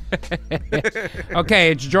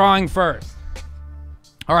 Okay, it's drawing first.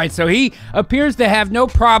 All right, so he appears to have no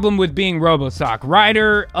problem with being RoboSock.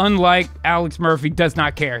 Ryder, unlike Alex Murphy, does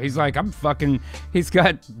not care. He's like, he's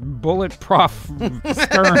got bulletproof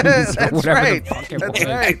sterns or whatever right. the fuck it That's was.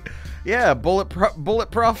 right. Yeah,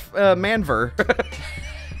 bulletproof manver.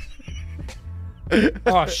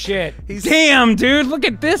 Oh, shit. Damn, dude, look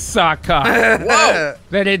at this sock cop. Whoa.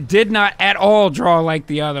 That it did not at all draw like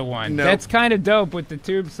the other one. Nope. That's kind of dope with the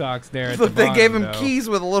tube socks there at the They bottom, gave him though. keys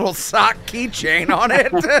with a little sock keychain on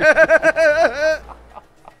it.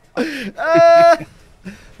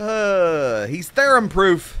 He's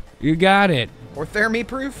theorem-proof. You got it. Or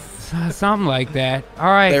thermy-proof. Something like that. All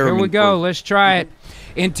right, here we Theremin go. proof. Let's try it.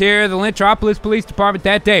 Interior of the Lintropolis Police Department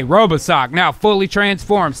that day. RoboSock, now fully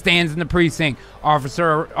transformed, stands in the precinct.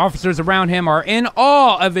 Officers around him are in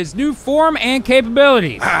awe of his new form and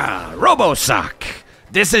capabilities. RoboSock,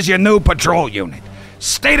 this is your new patrol unit.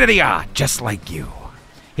 State of the art, just like you.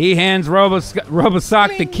 He hands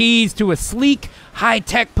RoboSock the keys to a sleek,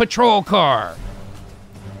 high-tech patrol car.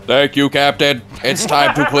 Thank you, Captain. It's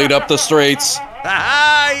time to clean up the streets.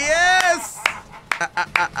 Yes!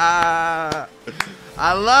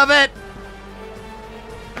 I love it.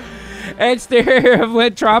 Exterior of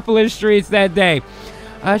Lintropolis streets that day.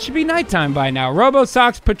 It should be nighttime by now.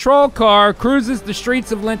 RoboSock's patrol car cruises the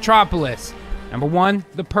streets of Lintropolis. Number 1,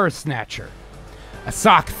 the purse snatcher. A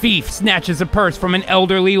sock thief snatches a purse from an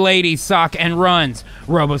elderly lady's sock and runs.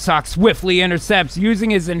 RoboSock swiftly intercepts using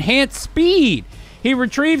his enhanced speed. He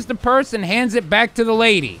retrieves the purse and hands it back to the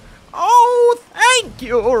lady. Oh, thank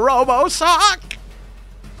you, RoboSock.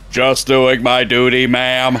 Just doing my duty,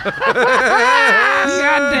 ma'am.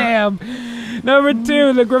 Goddamn. Number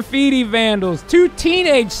 2, the graffiti vandals. 2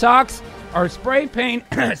 teenage socks are spray painting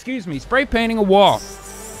a wall.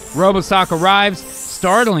 RoboSock arrives,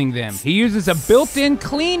 startling them. He uses a built-in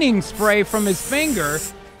cleaning spray from his finger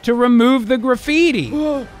to remove the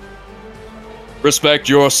graffiti. Respect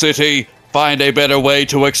your city. Find a better way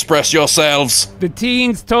to express yourselves. The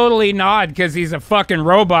teens totally nod because he's a fucking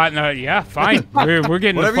robot. And yeah, fine. We're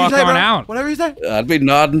getting the fuck on out. Whatever you say. I'd be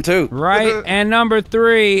nodding too. Right. And number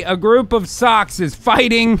 3, a group of socks is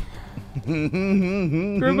fighting.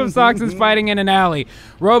 In an alley.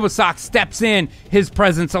 RoboSock steps in, his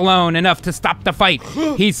presence alone enough to stop the fight.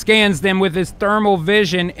 He scans them with his thermal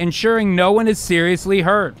vision, ensuring no one is seriously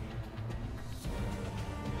hurt.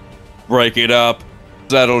 Break it up.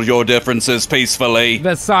 Settle your differences peacefully.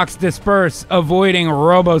 The socks disperse, avoiding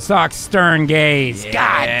RoboSock's stern gaze.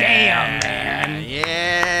 God damn, man.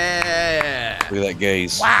 Yeah. Look at that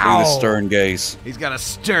gaze. Wow. Look at the stern gaze. He's got a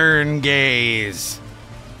stern gaze.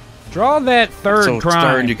 Draw that third So crime.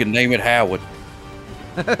 stern you can name it Howard.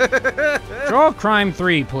 Draw crime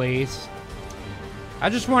 3, please. I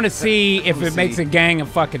just want to see if it makes a gang of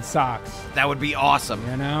fucking socks. That would be awesome.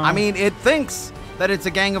 You know? I mean, it thinks that it's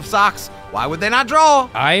a gang of socks. Why would they not draw?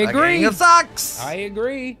 I agree. A gang of socks. I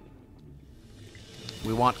agree.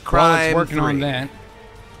 We want Well, crime it's working 3. on that.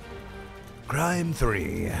 Crime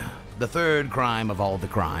 3. The third crime of all the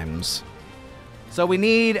crimes. So we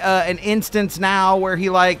need an instance now where he,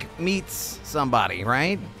 like, meets somebody,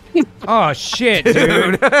 right? Oh, shit, dude.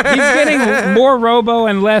 He's getting more Robo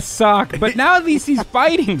and less Sock, but now at least he's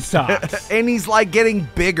fighting Socks. And he's like getting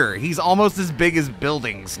bigger. He's almost as big as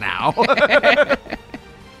buildings now.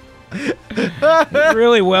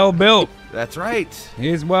 Really well built. That's right.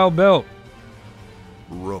 He's well built.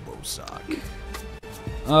 RoboSock.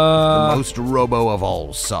 Uh, The most Robo of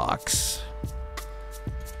all socks.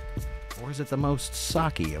 Or is it the most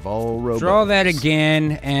socky of all Robos? Draw that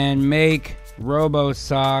again and make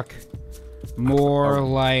RoboSock more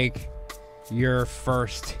like your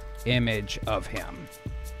first image of him.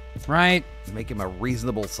 Right? Make him a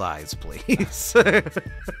reasonable size, please.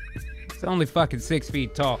 It's only fucking 6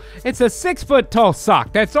 feet tall. It's a 6 foot tall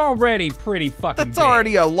sock. That's already pretty fucking That's big.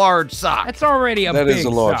 already a large sock. That's already a That big is a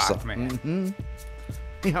large sock, sock. man. Mm-hmm.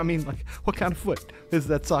 Yeah, I mean, like, what kind of foot is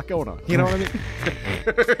that sock going on? You know what I mean?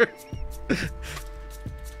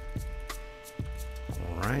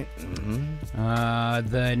 All right. Mm-hmm.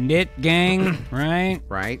 The Knit Gang, right?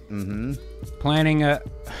 Right. Mm-hmm. Planning a...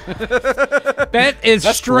 That is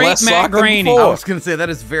That's straight less Matt sock than Groening. before. I was gonna say that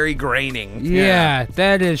is very graining. Yeah,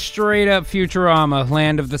 that is straight up Futurama,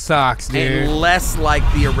 Land of the Socks, dude. And less like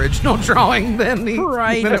the original drawing than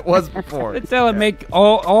Right. than it was before. That'll make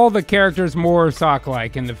all the characters more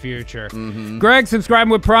sock-like in the future. Greg,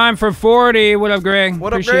 subscribing with Prime for 40. What up, Greg?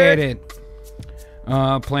 What up, Appreciate Greg?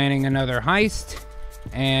 it. Planning another heist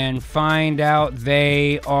and find out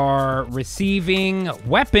they are receiving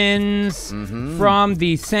weapons from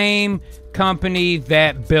the same company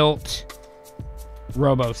that built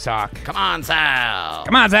RoboSock. Come on, Sal.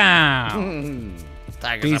 Come on down.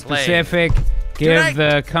 Tigers Be are playing. specific. Give Tonight.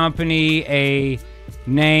 the company a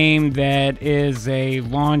name that is a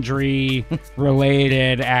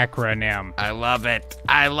laundry-related acronym. I love it.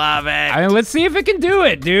 I love it. I mean, let's see if it can do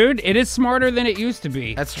it, dude. It is smarter than it used to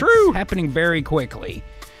be. That's true. It's happening very quickly.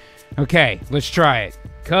 Okay, let's try it.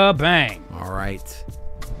 Kabang. All right.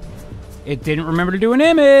 It didn't remember to do an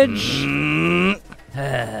image.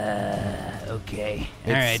 Okay.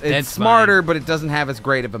 All right, It's that's smarter, but it doesn't have as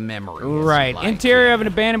great of a memory. as you'd Right. like. Interior of an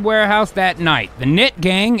abandoned warehouse that night. The Knit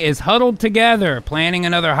Gang is huddled together, planning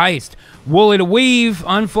another heist. Wooly to Weave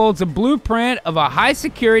unfolds a blueprint of a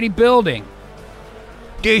high-security building.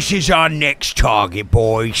 This is our next target,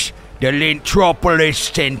 boys. The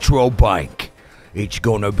Lintropolis Central Bank. It's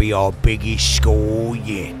gonna be our biggest score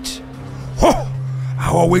yet.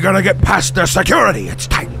 How are we gonna get past the security? It's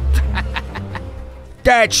tight.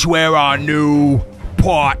 That's where our new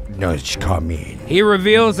partners come in. He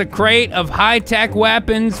reveals a crate of high-tech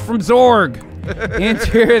weapons from Zorg.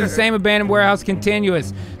 Interior of the same abandoned warehouse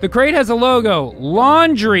continuous. The crate has a logo,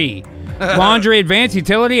 Laundry. Laundry Advanced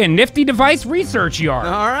Utility and Nifty Device Research Yard.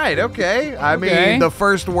 All right, okay. I Okay. mean, the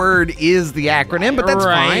first word is the acronym, but that's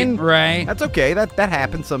Right, fine. right. That's okay. That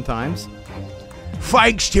happens sometimes.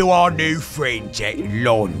 Thanks to our new friends at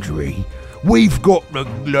Laundry, we've got the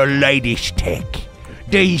latest tech.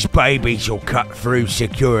 These babies will cut through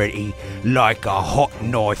security like a hot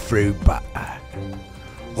knife through butter.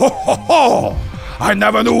 Ho ho ho! I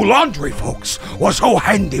never knew Laundry folks was so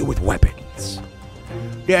handy with weapons.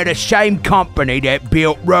 They're the same company that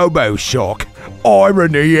built RoboSock.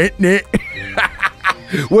 Irony, isn't it?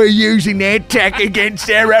 We're using their tech against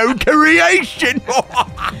their own creation.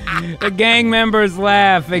 The gang members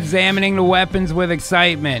laugh, examining the weapons with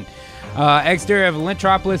excitement. Exterior of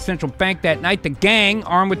Lintropolis Central Bank that night, the gang,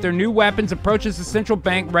 armed with their new weapons, approaches the central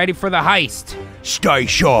bank ready for the heist. Stay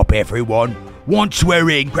sharp, everyone. Once we're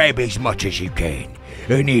in, grab as much as you can.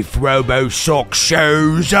 And if RoboSock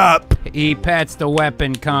shows up, He pats the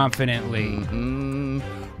weapon confidently.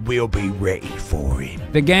 we'll be ready for him.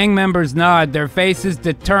 The gang members nod, their faces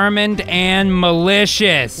determined and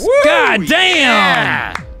malicious. God damn!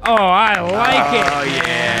 yeah! Oh, I like it. Oh,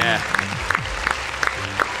 yeah.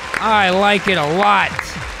 I like it a lot.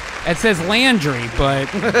 It says Landry, but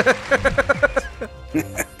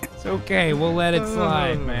it's okay. We'll let it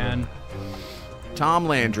slide, man. Tom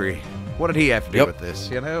Landry. What did he have to do Yep. with this,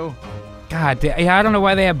 you know? God damn. Yeah, I don't know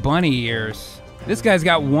why they have bunny ears. This guy's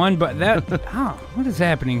got one, but that. Oh, what is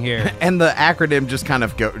happening here? And the acronym just kind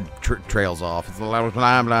of trails off. It's blah, blah,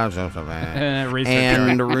 blah, blah, blah. Research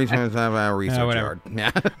And yard. research whatever. yard.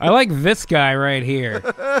 Yeah. I like this guy right here.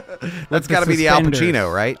 That's got to be the Al suspenders.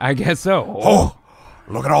 Pacino, right? I guess so. Oh,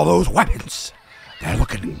 look at all those weapons. They're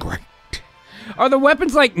looking great. Are the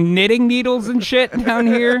weapons like knitting needles and shit down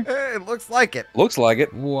here? It looks like it. Looks like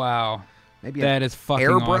it. Wow. Maybe That an is fucking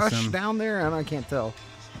airbrush awesome. down there? I can't tell.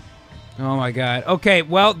 Oh my god. Okay,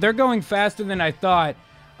 well, they're going faster than I thought,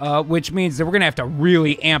 which means that we're gonna have to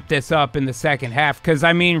really amp this up in the second half. Because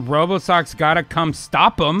I mean, RoboSock's gotta come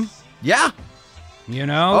stop them. Yeah. You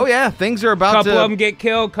know? Oh, yeah. Things are about Couple of them get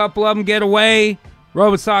killed, couple of them get away.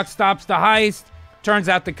 RoboSock stops the heist. Turns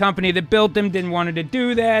out the company that built him didn't want him to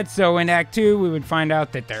do that. So in Act 2, we would find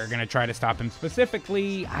out that they're going to try to stop him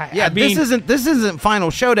specifically. This isn't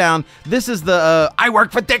Final Showdown. This is the I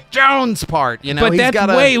work for Dick Jones part. You know, but that's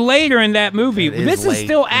way later in that movie. This is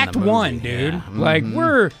still Act 1, dude. Yeah. Like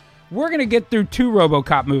we're gonna get through 2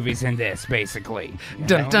 RoboCop movies in this, basically.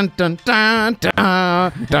 Dun dun dun dun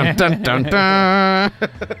dun dun dun dun dun.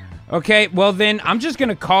 Okay, well then I'm just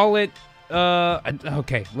gonna call it.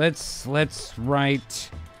 Okay, let's write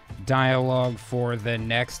dialogue for the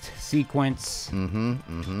next sequence.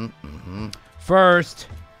 First,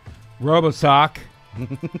 RoboSock.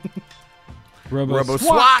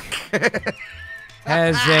 RoboSock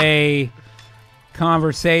has a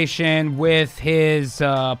conversation with his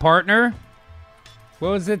partner.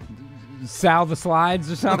 What was it? Sal the Slides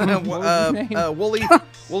or something? What was his name?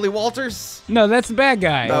 Wooly Walters? No, that's the bad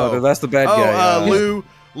guy. No, that's the bad guy.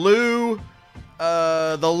 Lou,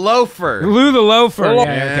 the loafer. Lou the loafer.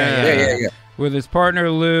 Yeah. With his partner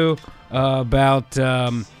Lou about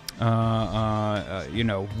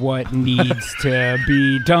what needs to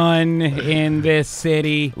be done in this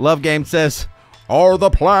city. Love Game says, "Are the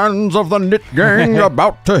plans of the Knit Gang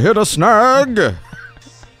about to hit a snag?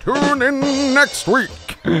 Tune in next week."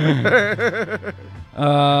 They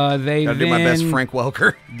Gotta do my best Frank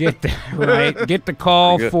Welker. Get the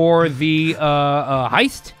call for the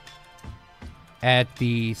heist at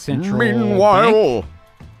the Central Meanwhile,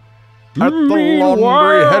 Bank. at the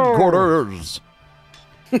laundry headquarters.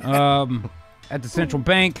 At the Central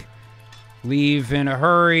Bank, leave in a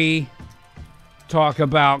hurry, talk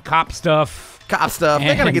about cop stuff. They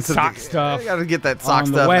gotta get some sock stuff. They gotta get that sock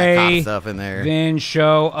on the stuff, way, that cop stuff in there. Then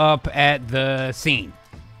show up at the scene.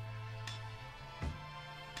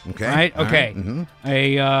 Okay. Right? All Okay. Mhm.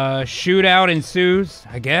 A shootout ensues,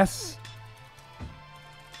 I guess.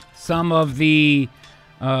 Some of the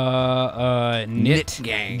Knit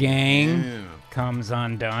gang comes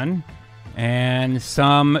undone. And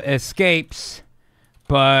some escapes.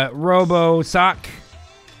 But RoboSock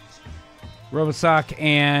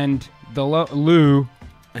and the Lou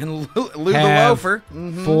And Lou the have loafer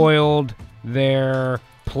foiled their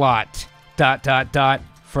plot. ...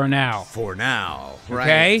 For now. For now. Right.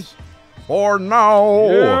 Okay? For now.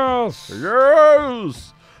 Yes.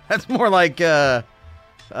 Yes. That's more like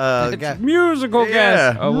Musical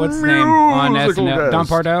guest. Oh, what's his name on SNL? Don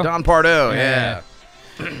Pardo? Don Pardo, yeah.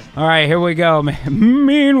 All right, here we go, man.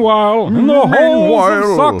 Meanwhile, in the halls of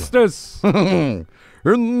Suxtus. In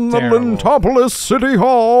the Terrible. Lintopolis City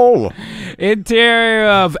Hall. Interior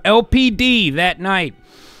of LPD that night.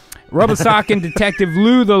 RoboSock and Detective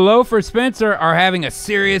Lou the Loafer Spencer are having a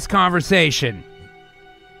serious conversation.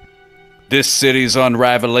 This city's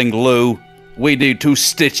unraveling, Lou. We need to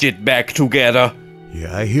stitch it back together.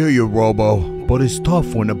 Yeah, I hear you, Robo, but it's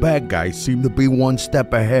tough when the bad guys seem to be one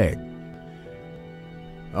step ahead.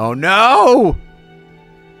 Oh no!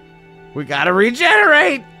 We gotta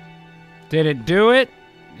regenerate! Did it do it?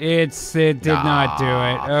 It did not do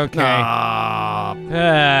it. Okay. Ah,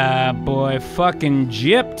 boy, fucking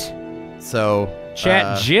gypped. So,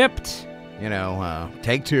 Chat gypped.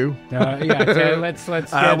 take 2. Let's we go had back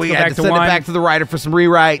to to send one. it back to the writer for some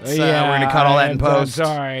rewrites. We're gonna cut all that in post.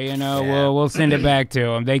 Sorry, we'll send it back to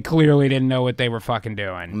them. They clearly didn't know what they were fucking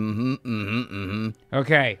doing.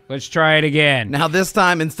 Okay, let's try it again. Now this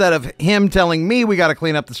time, instead of him telling me we gotta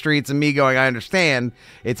clean up the streets and me going, I understand,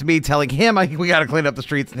 it's me telling him we gotta clean up the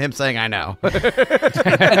streets and him saying, I know.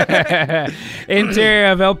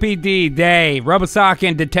 Interior of LPD day. RoboSock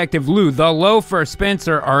and Detective Lou the Loafer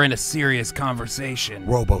Spencer are in a serious conversation.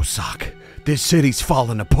 RoboSock, this city's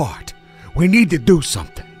falling apart. We need to do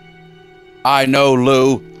something. I know,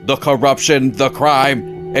 Lou. The corruption, the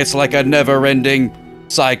crime. It's like a never-ending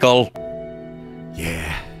cycle.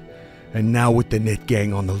 Yeah, and now with the Knit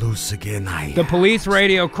Gang on the loose again, The police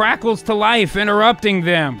radio crackles to life, interrupting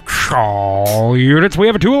them. All units, we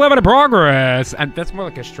have a 211 in progress. And that's more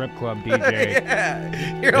like a strip club DJ.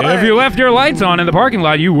 If you left your lights on in the parking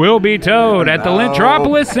lot, you will be towed at the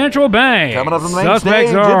Lintropolis Central Bank. Coming up on the main Suspects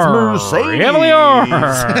stage, are it's Mercedes. heavily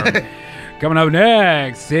armed. Coming up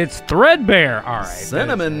next, it's Threadbare. All right.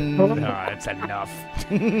 Cinnamon. That's enough.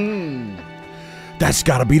 That's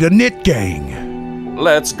gotta be the Knit Gang.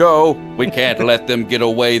 Let's go. We can't let them get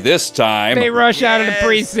away this time. They rush out of the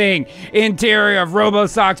precinct. Interior of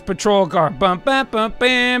RoboSock's patrol car. Bum, bum, bum,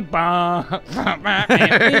 bam, bum. RoboSock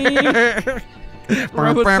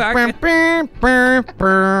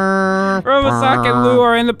and Lou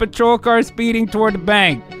are in the patrol car speeding toward the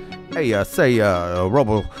bank. Hey, say,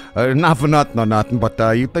 Robo, not for nothing or nothing, but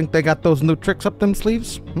you think they got those new tricks up them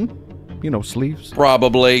sleeves? You know, sleeves.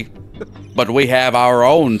 Probably. But we have our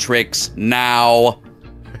own tricks now.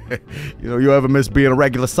 You know, you ever miss being a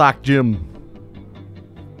regular sock, Jim?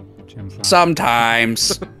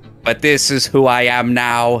 Sometimes. But this is who I am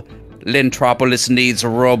now. Lintropolis needs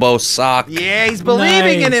RoboSock. Yeah, he's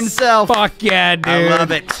believing in himself. Fuck yeah, dude. I love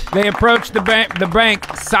it. They approach the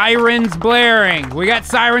bank, sirens blaring. We got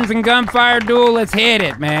sirens and gunfire duel. Let's hit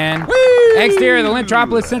it, man. Woo! Exterior of the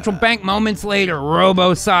Lintropolis Central Bank. Moments later,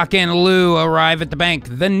 RoboSock and Lou arrive at the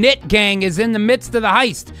bank. The Knit Gang is in the midst of the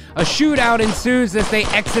heist. A shootout ensues as they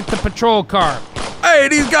exit the patrol car. Hey,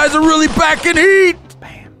 these guys are really back in heat.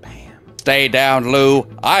 Stay down, Lou.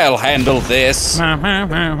 I'll handle this.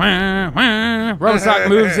 RoboSock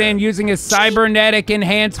moves in using his cybernetic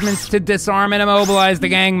enhancements to disarm and immobilize the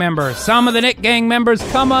gang members. Some of the Knit Gang members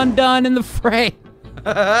come undone in the fray.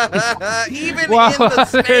 Even While in the others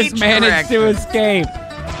stage manage to direction. escape.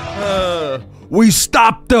 We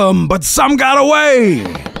stopped them, but some got away.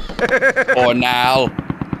 For now.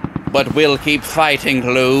 But we'll keep fighting,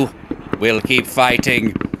 Lou. We'll keep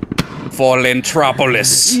fighting for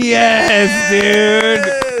Lintropolis. Yes, dude.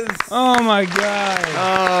 Yes. Oh my god.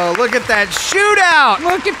 Oh, look at that shootout.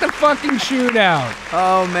 Look at the fucking shootout.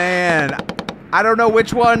 Oh, man. I don't know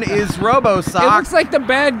which one is RoboSock. It looks like the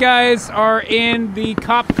bad guys are in the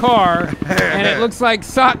cop car, and it looks like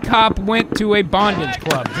Sock Cop went to a bondage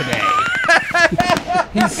club today.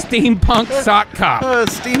 He's steampunk Sock Cop.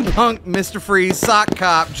 Steampunk Mr. Freeze Sock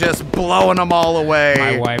Cop just blowing them all away.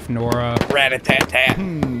 My wife, Nora. Rat-a-tat-tat.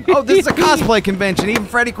 Oh, this is a cosplay convention. Even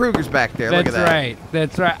Freddy Krueger's back there. Look at that. Right.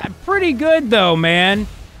 That's right. Pretty good, though, man.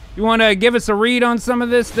 You want to give us a read on some of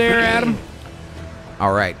this there, Adam?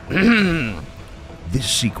 All right. This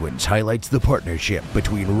sequence highlights the partnership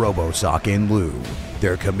between RoboSock and Lou,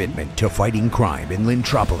 their commitment to fighting crime in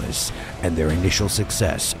Lintropolis, and their initial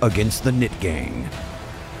success against the Knit Gang.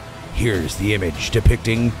 Here's the image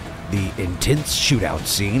depicting the intense shootout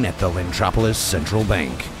scene at the Lintropolis Central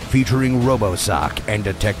Bank, featuring RoboSock and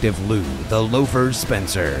Detective Lou, the Loafer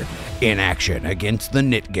Spencer, in action against the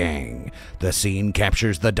Knit Gang. The scene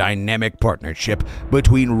captures the dynamic partnership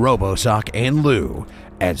between RoboSock and Lou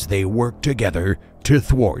as they work together to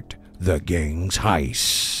thwart the gang's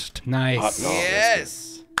heist. Nice.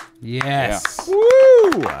 Yes. Yes. Woo!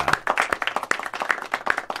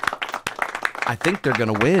 I think they're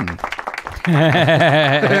gonna win.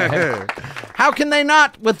 How can they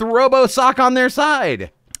not with RoboSock on their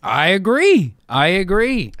side? I agree.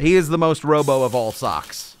 He is the most Robo of all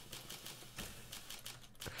socks.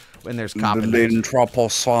 When there's cop The and there's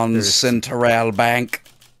Lintropolis Central Bank.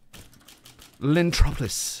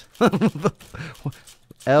 Lintropolis.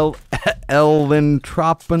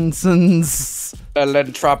 Lintropinsons.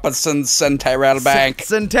 Lintropolis Central Bank.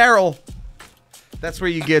 Central. That's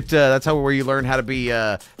where you get. That's where you learn how to be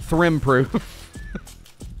thrim-proof,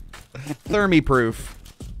 thermy-proof.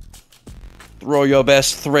 Throw your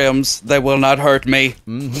best thrims. They will not hurt me.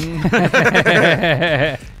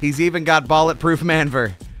 He's even got bulletproof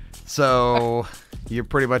manver, so you're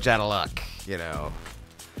pretty much out of luck. You know.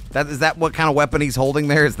 Is that what kind of weapon he's holding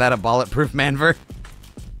there? Is that a bulletproof manver?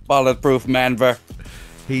 Bulletproof manver.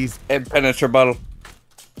 He's impenetrable.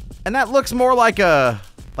 And that looks more like a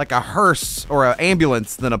hearse or an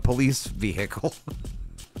ambulance than a police vehicle.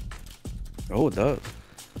 Oh, it does.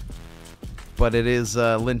 But it is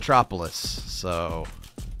Lintropolis, so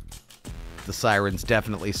the sirens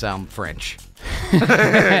definitely sound French.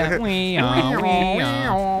 Okay.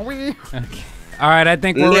 All right, I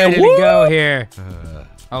think we're ready to go here.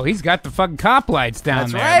 Oh, he's got the fucking cop lights down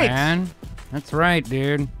That's there, right. man. That's right,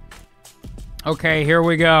 dude. Okay, here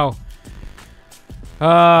we go.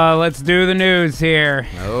 Let's do the news here.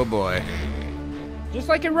 Oh, boy. Just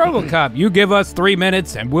like in RoboCop, you give us 3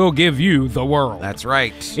 minutes and we'll give you the world. That's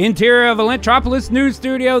right. Interior of a Lintropolis news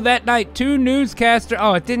studio that night, two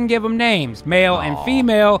newscasters, it didn't give them names, male and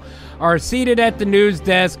female, are seated at the news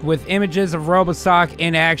desk with images of RoboSock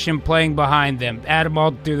in action playing behind them. Adam,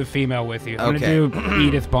 I'll do the female with you. I'm Okay. going to do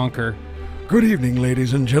Edith Bunker. Good evening,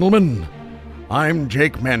 ladies and gentlemen. I'm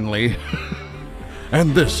Jake Manley,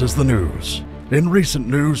 and this is the news. In recent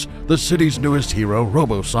news, the city's newest hero,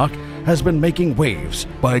 RoboSock, has been making waves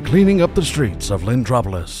by cleaning up the streets of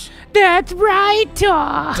Lintropolis. That's right,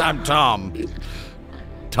 Tom. I'm Tom. I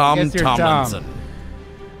Tom guess you're Tom. Tomlinson.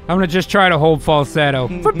 I'm going to just try to hold falsetto.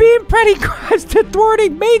 For being petty crimes to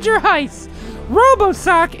thwarting major heists,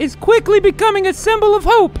 RoboSock is quickly becoming a symbol of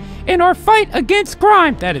hope in our fight against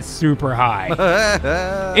crime. That is super high.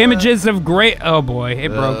 Images of oh boy,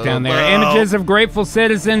 it broke down there. Images of grateful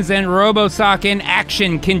citizens and RoboSock in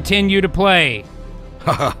action continue to play.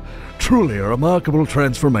 Truly a remarkable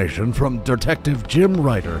transformation from Detective Jim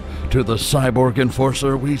Ryder to the cyborg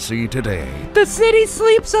enforcer we see today. The city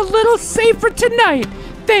sleeps a little safer tonight,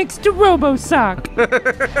 thanks to RoboSock.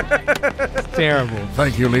 It's terrible.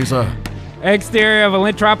 Thank you, Lisa. Exterior of a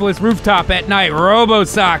Lintropolis rooftop at night.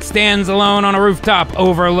 RoboSock stands alone on a rooftop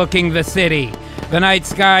overlooking the city. The night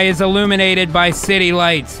sky is illuminated by city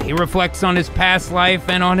lights. He reflects on his past life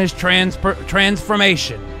and on his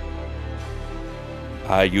transformation.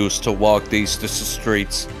 I used to walk these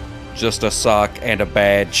streets, just a sock and a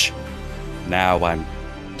badge. Now I'm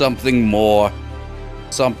something more,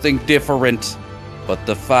 something different, but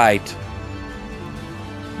the fight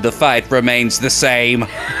remains the same. He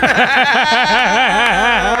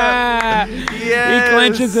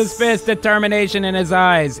clenches his fist, determination in his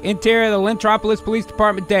eyes. Interior of the Lintropolis Police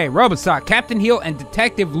Department day. RoboSock, Captain Heel, and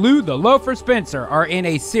Detective Lou the Loafer Spencer are in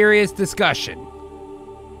a serious discussion.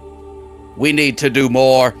 We need to do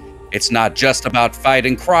more. It's not just about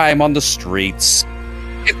fighting crime on the streets.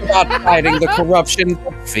 It's about fighting the corruption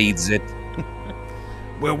that feeds it.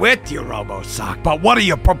 We're with you, RoboSock, but what do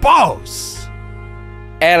you propose?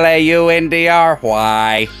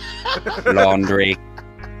 LAUNDRY. Laundry.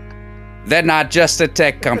 They're not just a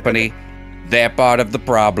tech company. They're part of the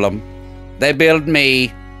problem. They build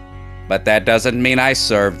me, but that doesn't mean I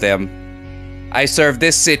serve them. I serve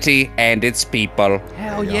this city and its people.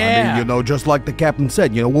 Hell yeah. I mean, just like the captain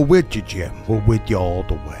said, we're with you, Jim. We're with you all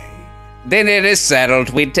the way. Then it is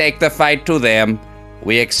settled. We take the fight to them.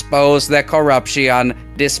 We expose their corruption,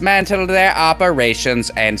 dismantle their operations,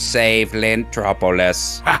 and save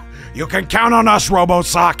Lintropolis. You can count on us,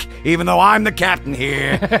 RoboSock, even though I'm the captain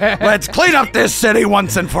here. Let's clean up this city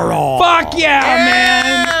once and for all. Fuck yeah,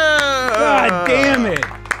 man! God damn it.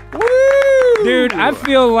 Woo! Dude, I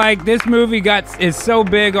feel like this movie is so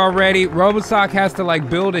big already. RoboSock has to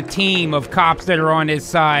build a team of cops that are on his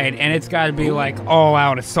side, and it's got to be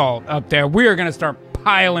all-out assault up there. We are gonna start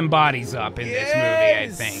piling bodies up in this movie, I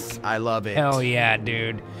think. I love it. Hell yeah,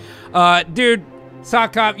 dude. Dude,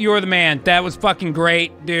 Sock Cop, you're the man. That was fucking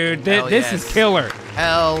great, dude. This is killer.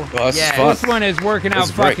 Hell yes. This one is working out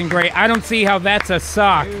fucking great. I don't see how that's a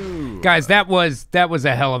sock. Guys, that was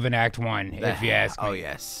a hell of an Act 1, if you ask me. Oh,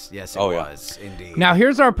 yes. Yes, it was, indeed. Now,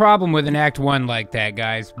 here's our problem with an Act 1 like that,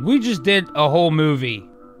 guys. We just did a whole movie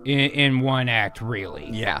in one act, really.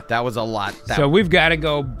 Yeah, that was a lot. So we've got to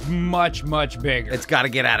go much, much bigger. It's got to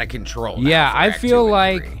get out of control now. Yeah, I feel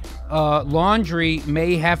like Laundry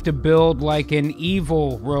may have to build an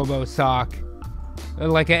evil RoboSock,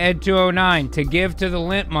 like an Ed 209, to give to the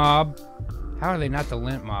Lint Mob. How are they not the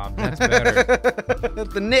Lint Mob? That's better.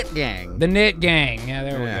 The Knit Gang. The Knit Gang. Yeah,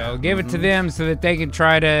 there we go. Give it to them so that they can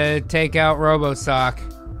try to take out RoboSock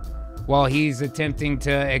while he's attempting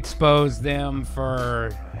to expose them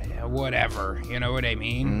for whatever. You know what I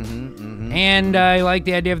mean? And I like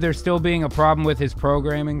the idea of there still being a problem with his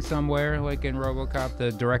programming somewhere, like in RoboCop,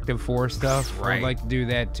 the Directive 4 stuff. Right. I'd like to do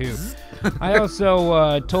that too. I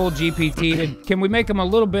also told GPT, can we make him a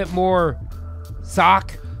little bit more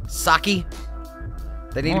socky?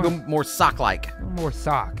 They need to go more sock-like. A little more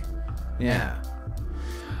sock. Yeah.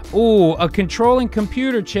 Ooh, a controlling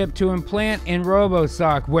computer chip to implant in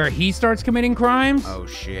RoboSock where he starts committing crimes? Oh,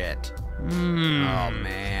 shit. Oh,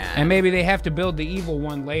 man. And maybe they have to build the evil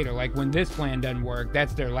one later. Like when this plan doesn't work,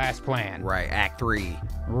 that's their last plan. Right, Act 3.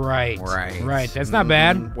 Right. That's not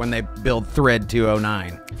bad. When they build Thread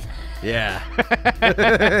 209. Yeah.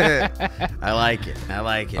 I like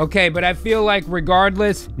it. Okay, but I feel like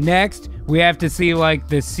regardless, next we have to see the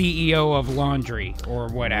CEO of Laundry or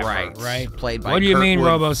whatever, right? Played by What do you mean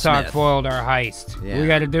RoboSock Smith. foiled our heist? Yeah. We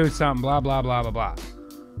got to do something, blah, blah, blah, blah, blah.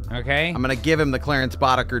 Okay? I'm going to give him the Clarence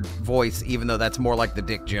Boddicker voice, even though that's more like the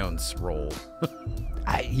Dick Jones role.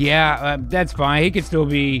 That's fine. He could still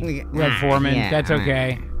be Red Foreman. Yeah. That's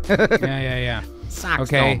okay. Yeah. Socks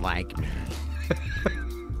don't like me.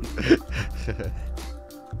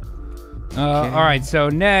 All right, so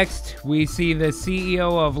next we see the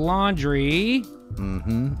CEO of Laundry,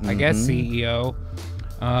 I guess CEO,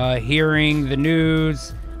 hearing the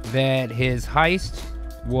news that his heist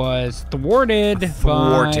was thwarted. by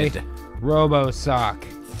RoboSock.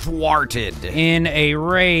 Thwarted. In a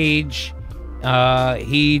rage,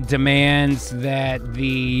 he demands that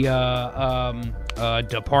the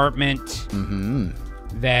department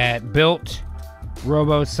that built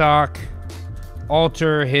RoboSock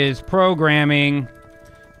alter his programming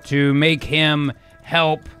to make him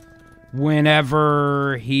help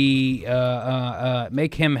whenever he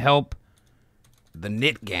make him help The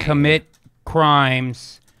Knit Gang. commit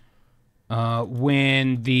crimes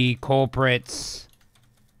when the culprits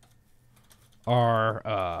are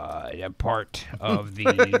a part of the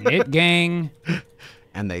Knit Gang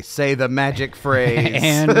And they say the magic phrase.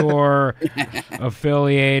 and or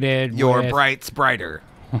affiliated Your with bright's brighter.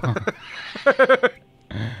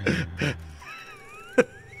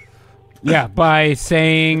 Yeah, by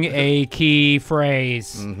saying a key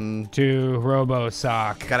phrase Mm-hmm. to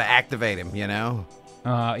RoboSock. Gotta activate him, you know?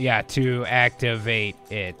 Yeah, to activate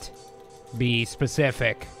it. Be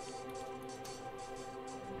specific.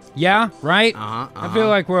 Yeah, right? I feel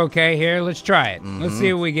like we're okay here. Let's try it. Let's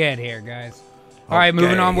see what we get here, guys. All right,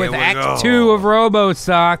 moving on with here we Act go. 2 of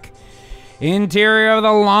RoboSock. Interior of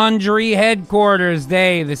the laundry headquarters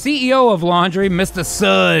day. The CEO of laundry, Mr.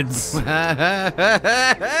 Suds.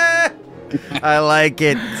 I like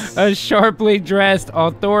it. A sharply dressed,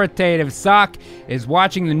 authoritative Sock is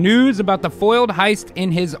watching the news about the foiled heist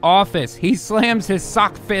in his office. He slams his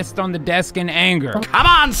sock fist on the desk in anger. Come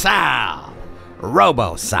on, Sal!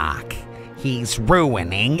 RoboSock. He's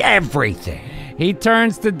ruining everything. He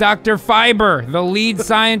turns to Dr. Fiber, the lead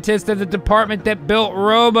scientist of the department that built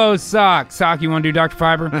RoboSock. Sock, you want to do Dr.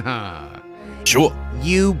 Fiber? Sure.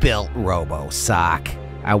 You built RoboSock.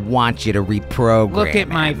 I want you to reprogram Look at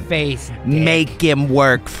my him. face. Dick. Make him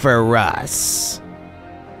work for us.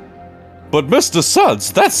 But Mr.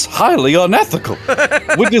 Suds, that's highly unethical.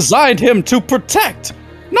 We designed him to protect,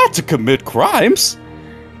 not to commit crimes.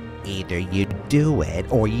 Either you do it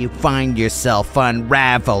or you find yourself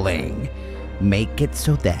unraveling. Make it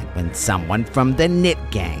so that when someone from the Knit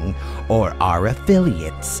Gang or our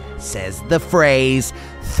affiliates says the phrase,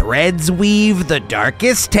 "Threads weave the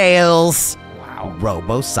darkest tales,"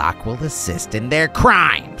 RoboSock will assist in their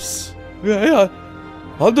crimes. Yeah.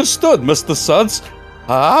 Understood, Mr. Suds.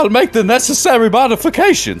 I'll make the necessary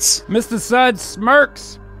modifications. Mr. Suds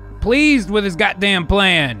smirks, pleased with his goddamn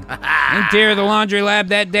plan. Interior of the laundry lab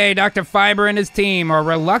that day, Dr. Fiber and his team are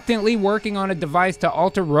reluctantly working on a device to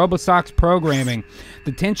alter RoboSock's programming.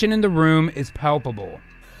 The tension in the room is palpable.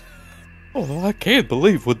 Oh, I can't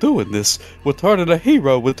believe we're doing this. We're turning a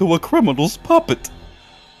hero into a criminal's puppet.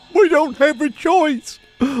 We don't have a choice.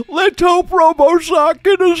 Let's hope RoboSock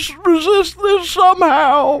can resist this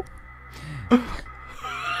somehow.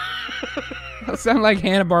 Those sound like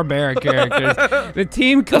Hanna-Barbera characters. The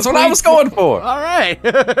team That's what I was completes- going for. All right.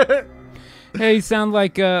 Hey, you sound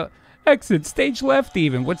like exit, stage left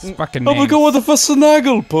even. What's his fucking I'm name? gonna go with the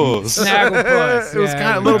Snagglepuss. Snagglepuss. It was yeah.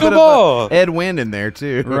 kind of a little bit Come of on. Ed Wynn in there,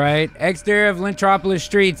 too. Right. Exterior of Lintropolis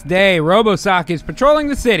Streets day. RoboSock is patrolling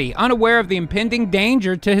the city, unaware of the impending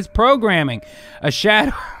danger to his programming. A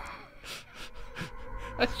shadowy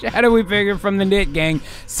figure from the Knit Gang,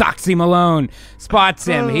 Soxy Malone, spots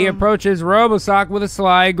him. He approaches RoboSock with a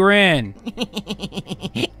sly grin.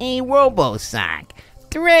 Hey, RoboSock.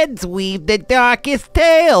 Threads weave the darkest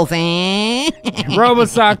tales, eh?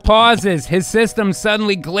 RoboSock pauses, his system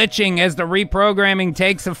suddenly glitching as the reprogramming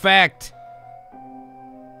takes effect.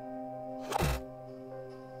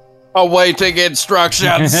 Awaiting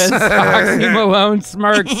instructions. Soxy Malone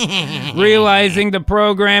smirks, realizing the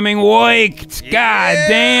programming worked. God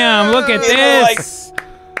damn, look at this.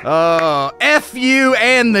 Oh, F you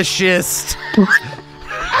and the schist.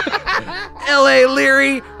 L.A.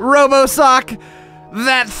 Leary, RoboSock,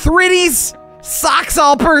 that 3D's socks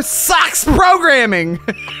all per socks programming.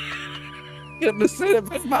 Couldn't have said it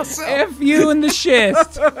but myself. F you and the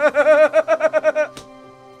schist.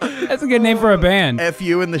 That's a good name for a band. F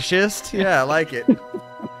you and the schist? Yeah, I like it.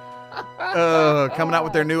 Coming out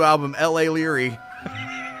with their new album, L.A. Leary.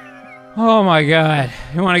 Oh my God.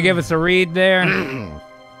 You want to give us a read there?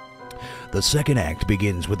 The second act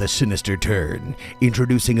begins with a sinister turn,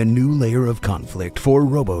 introducing a new layer of conflict for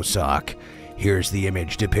RoboSock. Here's the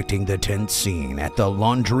image depicting the tense scene at the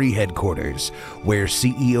laundry headquarters, where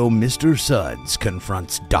CEO Mr. Suds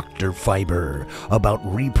confronts Dr. Fiber about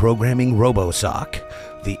reprogramming RoboSock.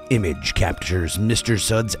 The image captures Mr.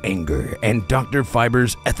 Suds' anger and Dr.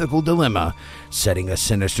 Fiber's ethical dilemma, setting a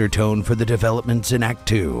sinister tone for the developments in Act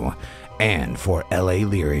 2 and for L.A.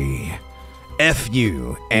 Leary. F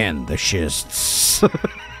you and the schists.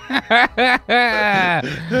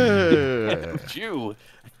 You.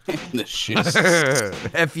 The shit.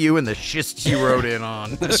 F you and the schists you wrote in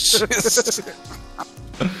on. The shit.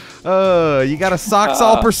 You got a socks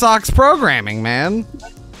all per socks programming, man.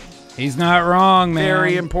 He's not wrong, man.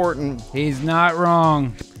 Very important. He's not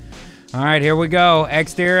wrong. All right, here we go.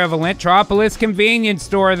 Exterior of a Lintropolis convenience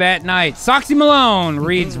store that night. Soxy Malone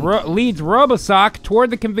leads RoboSock toward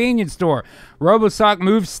the convenience store. RoboSock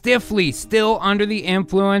moves stiffly, still under the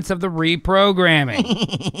influence of the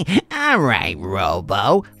reprogramming. All right,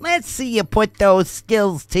 Robo. Let's see you put those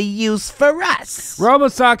skills to use for us.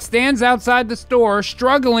 RoboSock stands outside the store,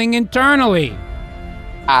 struggling internally.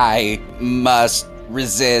 I must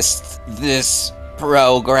resist this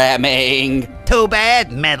programming. Too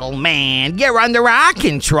bad, Metal Man. You're under our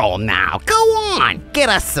control now. Go on, get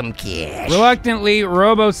us some cash. Reluctantly,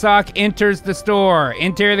 RoboSock enters the store.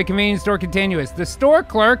 Interior of the convenience store continuous. The store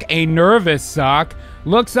clerk, a nervous sock,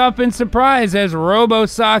 looks up in surprise as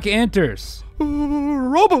RoboSock enters.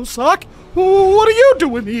 RoboSock, what are you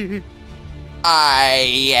doing here?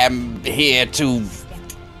 I am here to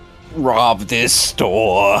rob this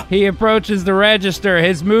store. He approaches the register,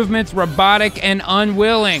 his movements robotic and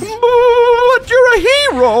unwilling. But you're a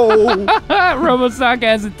hero. RoboSock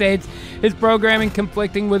hesitates, his programming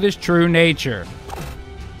conflicting with his true nature.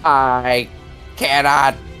 I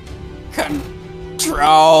cannot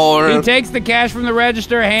control. He takes the cash from the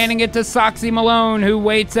register, handing it to Soxy Malone, who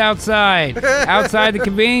waits outside. Outside the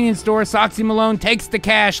convenience store, Soxy Malone takes the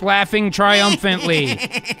cash, laughing triumphantly.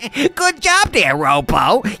 Good job there,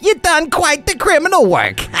 Robo. You done quite the criminal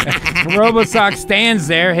work. RoboSock stands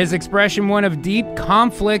there, his expression one of deep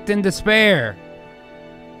conflict and despair.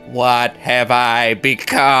 What have I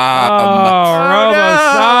become?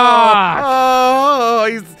 RoboSock!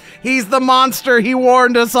 Oh, he's the monster he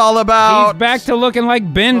warned us all about. He's back to looking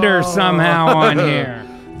like Bender somehow on here.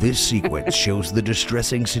 This sequence shows the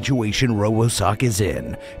distressing situation RoboSock is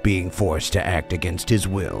in, being forced to act against his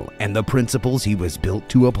will and the principles he was built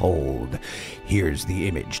to uphold. Here's the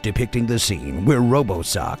image depicting the scene where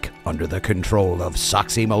RoboSock, under the control of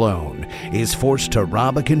Soxy Malone, is forced to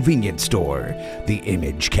rob a convenience store. The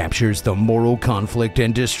image captures the moral conflict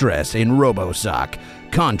and distress in RoboSock,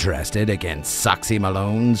 contrasted against Soxy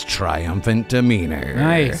Malone's triumphant demeanor.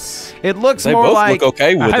 Nice. It looks They more both like look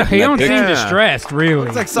okay with it. He in that don't seem picture. distressed, really.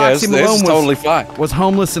 it's like Yeah, Soxy this Malone is totally fine. was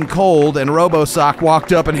homeless and cold, and RoboSock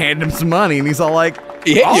walked up and handed him some money, and he's all like,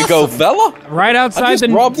 Yeah, you go, fella. Right outside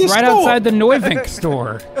just robbed this store. outside the Neuvink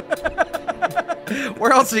store.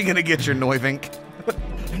 "Where else are you gonna get your Neuvink?"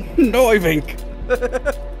 Neuvink.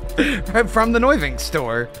 From the Neuvink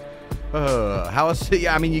store. How else?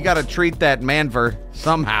 Yeah, I mean, you got to treat that Manver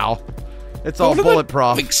somehow. It's all Go to the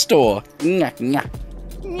bulletproof. Big store. Nyah, nyah.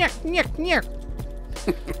 Nyek, nyek, nyek.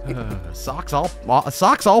 Socks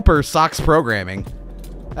Alper Socks programming.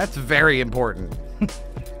 That's very important.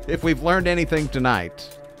 If we've learned anything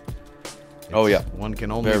tonight. Oh, yeah. One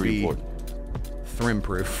can only Very be important.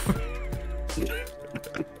 thrim-proof.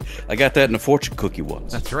 I got that in a fortune cookie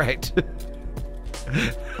once. That's right.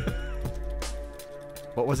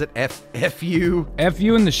 What was it? F-U? F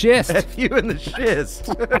you in the schist. F-U in the schist.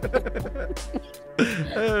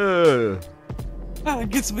 It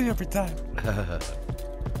gets me every time.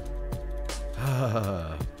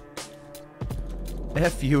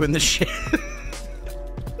 F-U in the shit.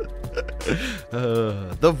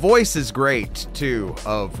 The voice is great, too,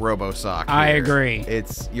 of RoboSock. I here. agree.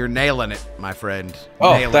 You're nailing it, my friend.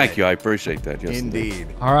 Oh, Nailing thank it. you. I appreciate that. Yes, Indeed.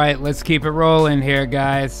 All right, let's keep it rolling here,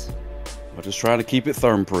 guys. I'm just trying to keep it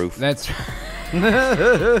therm-proof. That's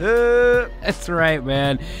that's right,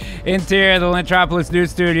 man. Interior of the Lentropolis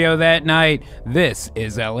News Studio that night. This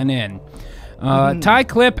is LNN. Ty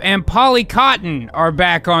Clip and Polly Cotton are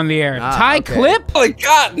back on the air. Ty okay. Clip? Polly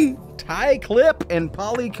Cotton. Ty Clip and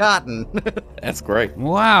Polly Cotton. That's great.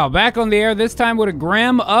 Wow, back on the air this time with a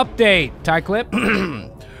Graham update. Ty Clip?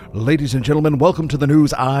 Ladies and gentlemen, welcome to the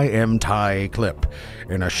news. I am Ty Clip.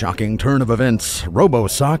 In a shocking turn of events,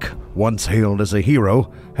 RoboSock, once hailed as a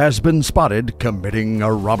hero, has been spotted committing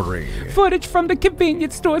a robbery. Footage from the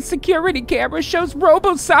convenience store security camera shows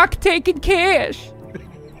RoboSock taking cash.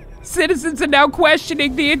 Citizens are now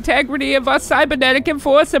questioning the integrity of our cybernetic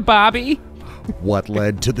enforcer, Bobby. What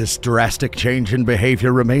led to this drastic change in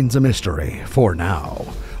behavior remains a mystery for now.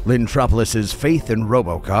 Lintropolis's faith in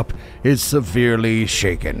RoboCop is severely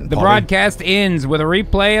shaken. The broadcast ends with a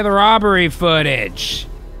replay of the robbery footage.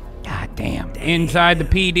 God damn. Inside the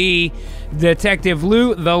PD, Detective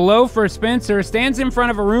Lou the Loafer Spencer stands in front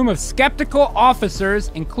of a room of skeptical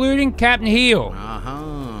officers, including Captain Heel.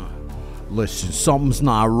 Listen, something's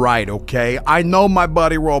not right, okay? I know my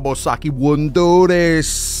buddy RoboSock, he wouldn't do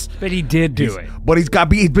this. But he did do it. But he's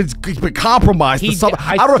been compromised. He to some, did-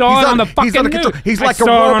 I don't know, saw he's it on under- the fucking he's under news. control. He's I like a saw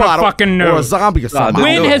it on the robot fucking or a news. zombie or something.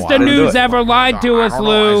 When has the news ever lied to us,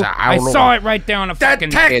 Lou? I don't know. saw it right there on the fucking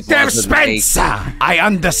news. Detective Spencer, I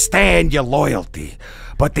understand your loyalty,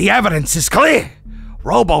 but the evidence is clear.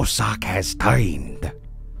 RoboSock has died.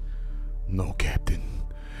 No, Captain.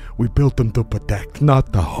 We built him to protect,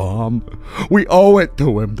 not to harm. We owe it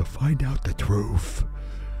to him to find out the truth.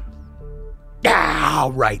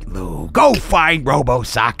 All right, Lou. Go find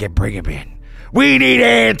RoboSock and bring him in. We need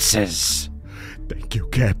answers. Thank you,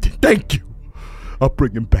 Captain. Thank you. I'll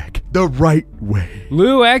bring him back the right way.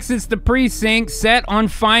 Lou exits the precinct set on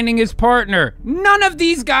finding his partner. None of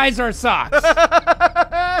these guys are socks.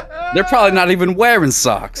 They're probably not even wearing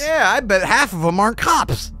socks. Yeah, I bet half of them aren't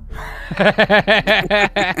cops.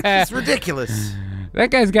 It's ridiculous.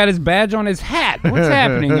 That guy's got his badge on his hat. What's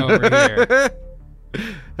happening over here?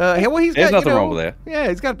 Well, he's There's got, nothing wrong with that. Yeah,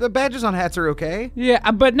 he's got the badges on hats are okay.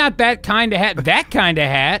 Yeah, but not that kind of hat. That kind of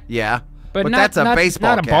hat. Yeah, But not, that's a not,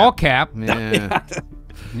 baseball not cap. a ball cap. Yeah.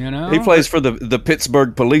 You know? He plays for the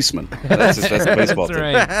Pittsburgh Policemen. That's the baseball team.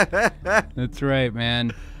 Right. That's right,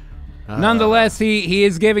 man. Nonetheless, he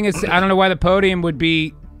is giving us. I don't know why the podium would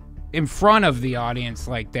be in front of the audience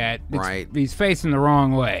like that. Right. He's facing the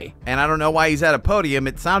wrong way. And I don't know why he's at a podium.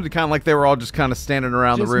 It sounded kind of like they were all just kind of standing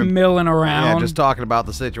around Just the room. milling around. Yeah, just talking about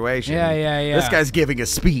the situation. Yeah. This guy's giving a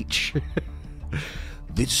speech.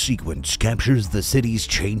 This sequence captures the city's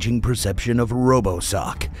changing perception of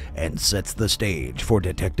RoboSock and sets the stage for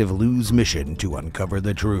Detective Lou's mission to uncover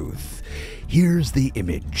the truth. Here's the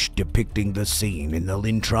image depicting the scene in the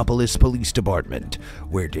Lintropolis Police Department,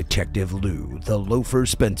 where Detective Lou, the loafer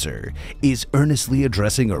Spencer, is earnestly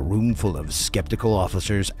addressing a room full of skeptical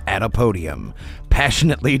officers at a podium,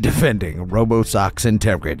 passionately defending RoboSock's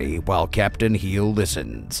integrity while Captain Heel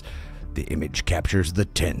listens. The image captures the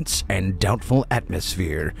tense and doubtful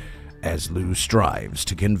atmosphere as Lou strives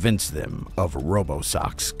to convince them of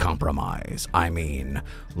RoboSock's compromise. I mean,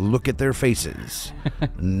 look at their faces.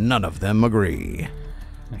 None of them agree.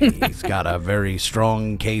 He's got a very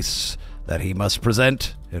strong case that he must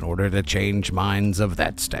present in order to change minds of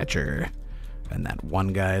that stature. And that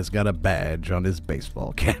one guy's got a badge on his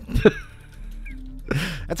baseball cap.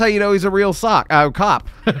 That's how you know he's a real cop.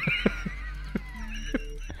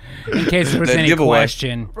 In case there was That any giveaway.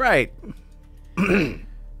 question. Right.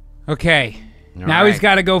 Okay. All Now he's right.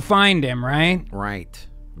 got to go find him, right?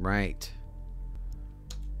 Right.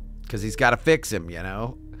 Because he's got to fix him, you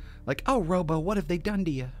know? Like, oh, Robo, what have they done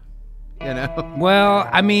to you? You know? Well,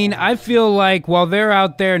 I mean, I feel like while they're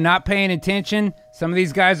out there not paying attention, some of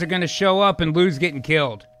these guys are going to show up and Lou's getting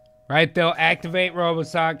killed. Right? They'll activate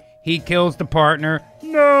RoboSock. He kills the partner.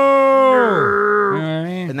 No! You know what I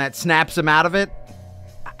mean? And that snaps him out of it?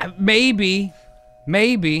 Maybe,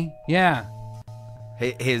 yeah.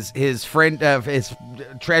 His friend, his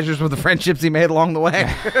treasures with the friendships he made along the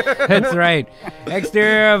way. That's right.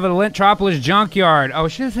 Exterior of a Lintropolis junkyard. Oh,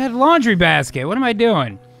 shit, that laundry basket. What am I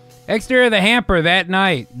doing? Exterior of the hamper that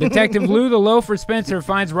night. Detective Lou the loafer Spencer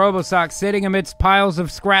finds RoboSock sitting amidst piles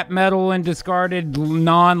of scrap metal and discarded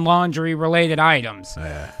non-laundry related items.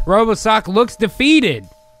 RoboSock looks defeated.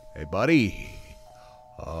 Hey, buddy.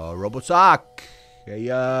 RoboSock. Hey,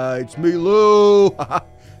 it's me, Lou.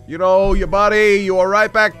 You know, your buddy, you were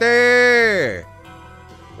right back there.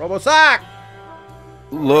 RoboSock!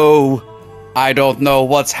 Lou, I don't know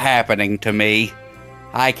what's happening to me.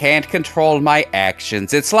 I can't control my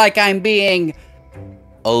actions. It's like I'm being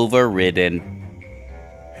overridden.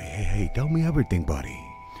 Hey, tell me everything, buddy.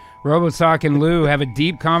 RoboSock and Lou have a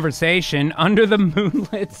deep conversation under the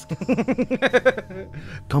moonlit sky.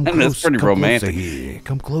 Come And close, that's pretty come romantic. closer here.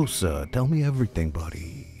 Come closer. Tell me everything,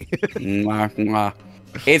 buddy. Mwah, mwah.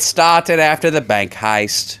 It started after the bank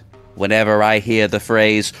heist. Whenever I hear the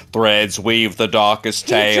phrase, threads weave the darkest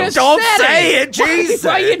tales. Don't say it, Jesus!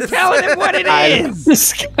 Why are you telling him what it I'm is?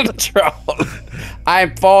 just control.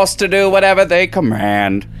 I'm forced to do whatever they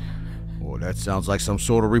command. Well, that sounds like some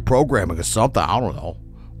sort of reprogramming or something. I don't know.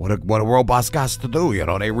 What a robots got to do, you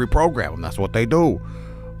know, they reprogram them. That's what they do.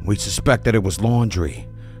 We suspected it was laundry,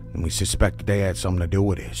 and we suspected they had something to do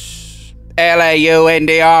with this.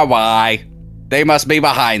 LAUNDRY. They must be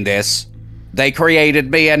behind this. They created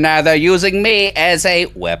me and now they're using me as a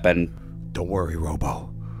weapon. Don't worry, Robo.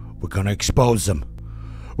 We're gonna expose them.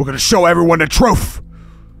 We're gonna show everyone the truth.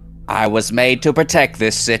 I was made to protect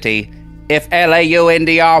this city. If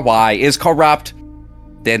LAUNDRY is corrupt,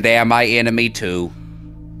 then they're my enemy too.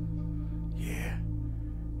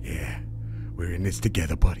 Yeah, we're in this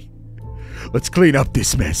together, buddy. Let's clean up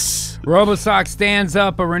this mess. RoboSock stands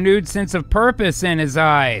up, a renewed sense of purpose in his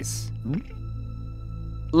eyes.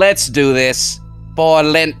 Let's do this for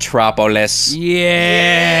Lintropolis.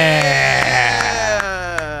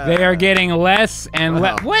 Yeah. They are getting less and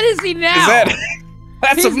less. What is he now? Is that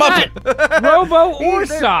That's a Muppet. Robo or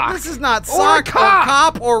Sock. This is not Or Sock or Cop.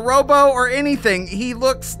 Cop or Robo or anything. He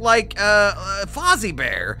looks like Fozzie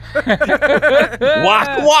Bear.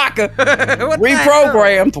 Waka waka.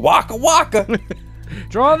 Reprogrammed. Waka waka.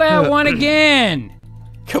 Draw that one again.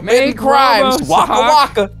 Committing Make crimes. RoboSock. Waka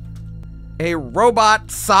waka. A robot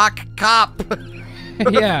sock cop.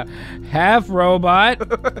 Yeah, half robot,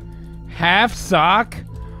 half sock,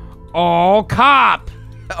 all cop.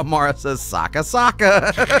 Amara says Saka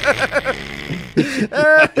Saka.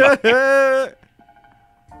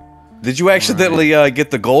 Did you accidentally get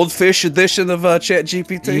the goldfish edition of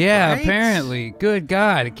ChatGPT? Yeah, Right? apparently. Good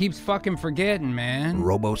God, it keeps fucking forgetting, man.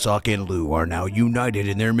 RoboSock and Lou are now united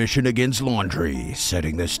in their mission against laundry,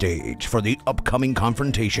 setting the stage for the upcoming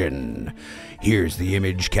confrontation. Here's the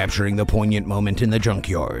image capturing the poignant moment in the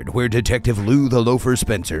junkyard, where Detective Lou the Loafer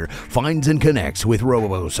Spencer finds and connects with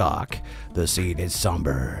RoboSock. The scene is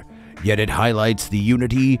somber, yet it highlights the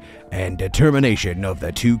unity and determination of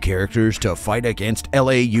the two characters to fight against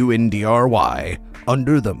LAUNDRY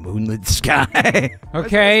under the moonlit sky.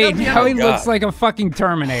 Okay, now he God. looks like a fucking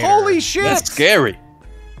Terminator. Holy shit. That's scary.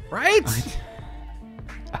 Right?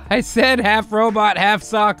 I said half robot, half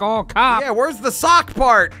sock, all cop. Yeah, where's the sock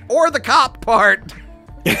part? Or the cop part?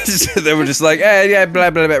 They were just like, yeah, blah,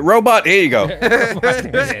 blah, blah. Robot, here you go.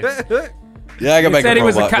 Yeah, I can make Said a he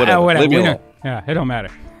was a robot. cop. Whatever. Whatever. Leave me We alone. don't- Yeah, it don't matter.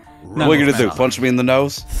 What are you going to do? Punch me in the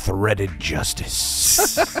nose? Threaded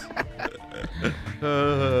justice.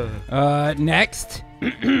 Next,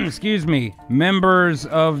 excuse me, members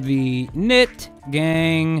of the Knit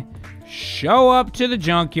Gang show up to the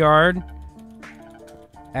junkyard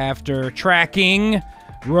after tracking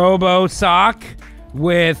RoboSock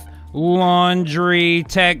with laundry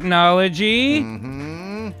technology.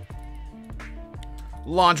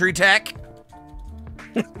 Laundry tech.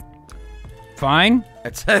 Fine.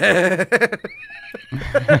 It's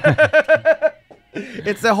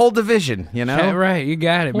it's the whole division, you know? Yeah, right, you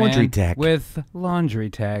got it, Laundry man. tech. With laundry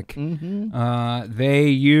tech. They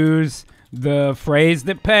use the phrase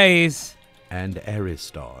that pays And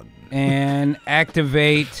Ariston. and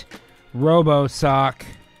activate RoboSock,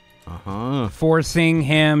 forcing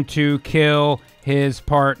him to kill his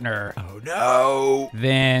partner, Oh no!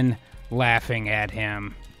 then laughing at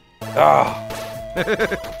him.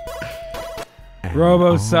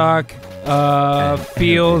 RoboSock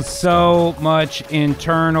feels so much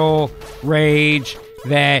internal rage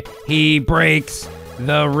that he breaks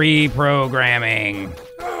the reprogramming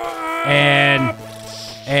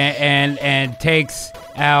and takes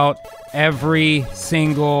out every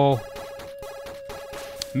single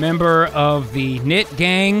member of the Knit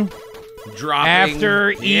Gang. Dropping.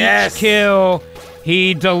 After each kill,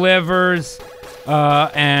 he delivers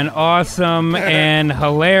an awesome and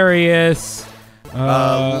hilarious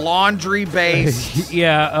laundry base.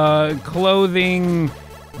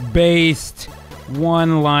 clothing-based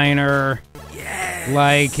one-liner,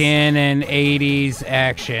 like in an 80s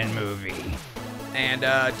action movie. And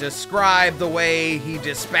describe the way he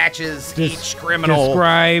dispatches each criminal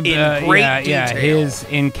Describe in great detail. his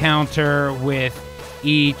encounter with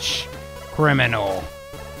each criminal.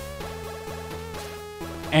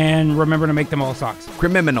 And remember to make them all socks.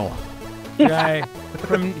 Criminal. Okay.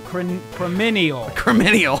 Criminal.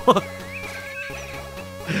 Criminal.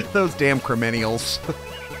 Those damn criminals.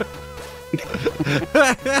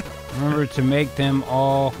 Remember to make them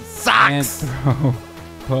all and Socks.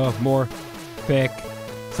 throw more thick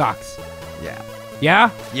socks. Yeah. Yeah?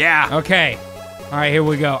 Yeah. Okay. All right, here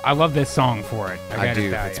we go. I love this song for it. I gotta do.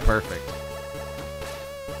 tell It's ya. perfect.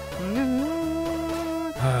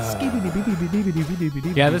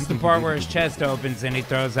 Yeah, this is the part where his chest opens and he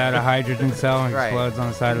throws out a hydrogen cell and Right. explodes on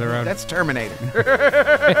the side of the road. That's Terminator.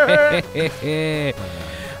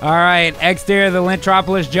 All right, exterior of the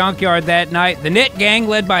Lintropolis junkyard that night. The Knit Gang,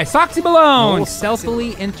 led by Soxy Malone,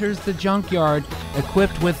 stealthily enters the junkyard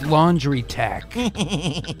equipped with laundry tech.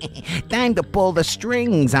 Time to pull the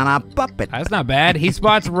strings on a puppet. That's not bad. He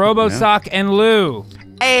spots RoboSock and Lou.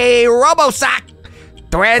 Hey, RoboSock.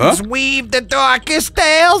 Threads weave the darkest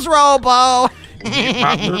tales, Robo.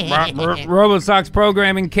 RoboSock's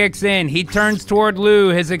programming kicks in. He turns toward Lou,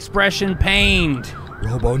 his expression pained.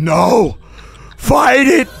 Robo, no! Fight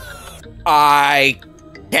it! I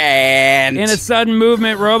can't. In a sudden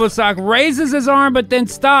movement, RoboSock raises his arm but then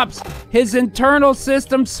stops, his internal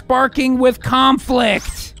system sparking with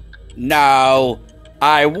conflict. No,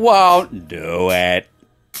 I won't do it.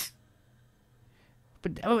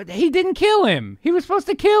 But he didn't kill him. He was supposed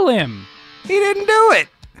to kill him. He didn't do it.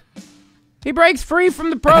 He breaks free from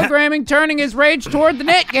the programming, turning his rage toward the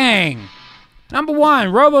Knit Gang. Number 1,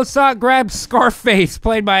 RoboSock grabs Scarface,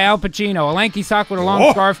 played by Al Pacino, a lanky sock with a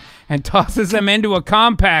long scarf, and tosses him into a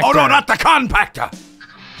compactor. Oh, no, not the compactor.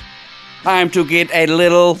 Time to get a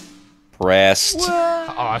little pressed.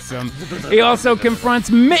 Awesome. He also confronts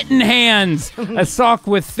Mitten Hands, a sock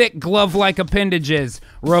with thick glove-like appendages.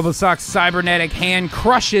 RoboSock's cybernetic hand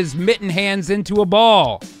crushes Mitten Hands into a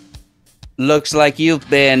ball. Looks like you've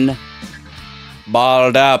been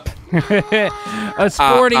balled up. A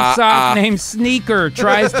sporty sock named Sneaker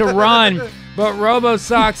tries to run, but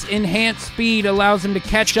RoboSock's enhanced speed allows him to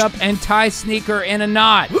catch up and tie Sneaker in a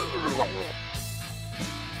knot.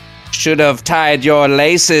 Should have tied your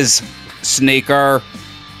laces, Sneaker.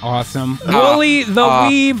 Awesome. Wooly the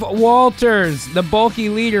Weave Walters, the bulky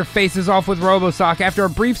leader, faces off with RoboSock. After a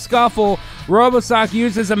brief scuffle, RoboSock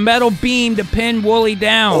uses a metal beam to pin Wooly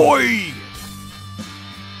down. Oi!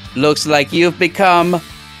 Looks like you've become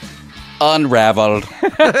unraveled.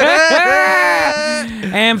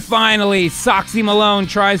 And finally, Soxy Malone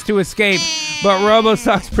tries to escape, but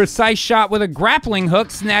RoboSock's precise shot with a grappling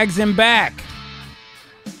hook snags him back.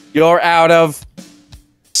 You're out of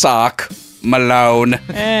sock, Malone.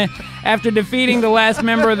 After defeating the last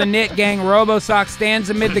member of the Knit Gang, RoboSock stands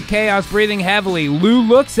amid the chaos, breathing heavily. Lou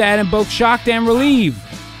looks at him, both shocked and relieved.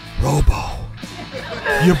 Robo,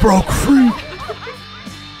 you broke free.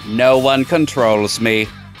 No one controls me.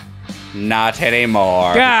 Not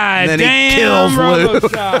anymore. God then he damn, kills Lou.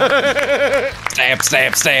 RoboSock. Stab,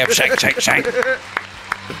 stab, stab, shank, shank, shank.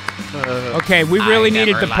 Okay, we really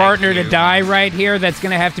needed the partner to die right here. That's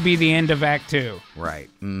going to have to be the end of Act 2. Right.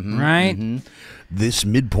 Right? This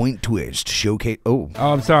midpoint twist showcase. Oh,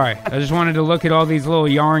 Oh, I'm sorry. I just wanted to look at all these little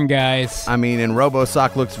yarn guys. I mean, and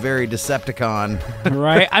RoboSock looks very Decepticon.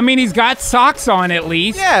 Right? I mean, he's got socks on at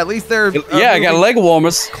least. Yeah, at least they're Yeah, I got leg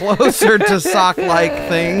warmers. closer to sock-like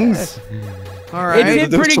things. All right. It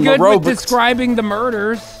did There's pretty some good with aerobics. describing the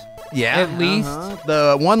murders. Yeah, At least.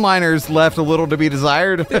 the one-liners left a little to be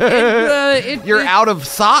desired. You're out of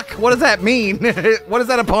sock. What does that mean? What is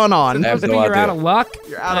that a pun on? I have Does it no mean you're idea. out of luck?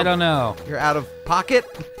 out I of- don't know. You're out of pocket.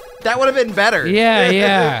 That would have been better.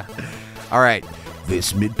 Yeah. All right.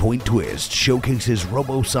 this midpoint twist showcases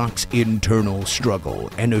RoboSock's internal struggle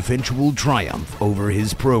and eventual triumph over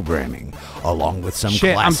his programming, along with some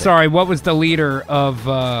Shit, classic. I'm sorry. What was the leader of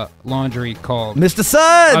Laundry called? Mr.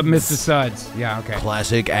 Suds. Mr. Suds. Yeah, okay.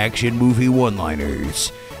 Classic action movie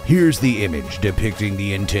one-liners. Here's the image depicting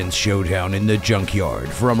the intense showdown in the junkyard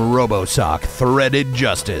from RoboSock Threaded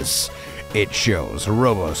Justice. It shows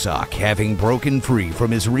RoboSock having broken free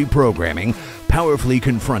from his reprogramming, powerfully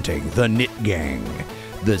confronting the Knit Gang.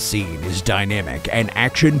 The scene is dynamic and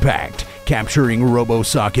action-packed, capturing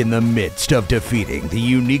RoboSock in the midst of defeating the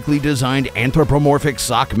uniquely designed anthropomorphic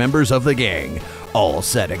sock members of the gang, all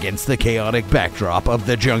set against the chaotic backdrop of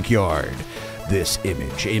the junkyard. This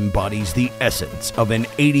image embodies the essence of an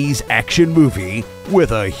 80s action movie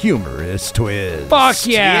with a humorous twist. Fuck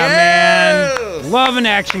yeah, Yes! man. Love an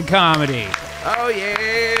action comedy. Oh,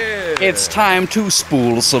 yeah. It's time to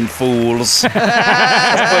spool some fools. That's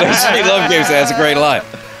what HP Love Games has. That's a great line.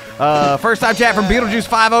 First time chat from Beetlejuice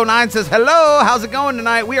 509 says, hello, how's it going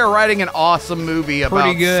tonight? We are writing an awesome movie about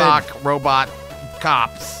Pretty good. sock robot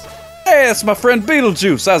cops Hey, it's my friend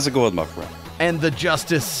Beetlejuice. How's it going, my friend? and the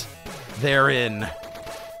justice therein.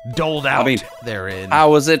 Doled out therein.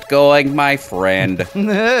 How is it going, my friend?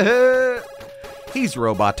 He's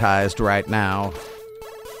robotized right now.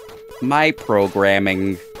 My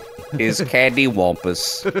programming is Candy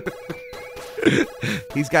Wampus.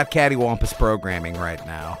 He's got cattywampus programming right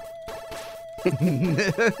now.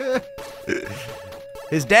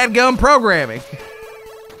 His dadgum programming.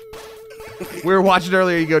 We were watching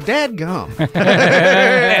earlier, you go, dadgum.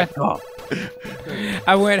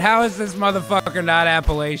 I went, how is this motherfucker not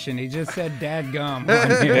Appalachian? He just said dadgum.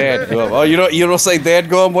 Dadgum. Oh, you don't say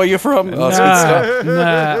dadgum where you're from? Oh, that's good stuff.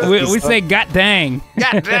 Nah. We say god dang.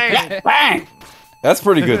 God dang. Bang! That's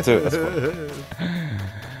pretty good, too. That's funny.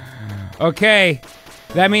 Okay.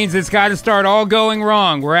 That means it's got to start all going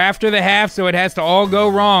wrong. We're after the half, so it has to all go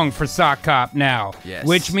wrong for Sock Cop now. Yes.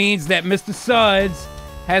 Which means that Mr. Suds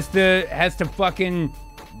has to fucking,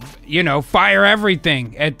 fire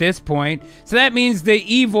everything at this point. So that means the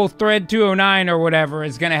evil Thread 209 or whatever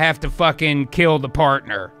is going to have to fucking kill the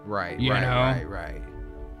partner. Right.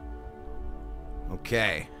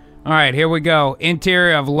 Okay. All right, here we go.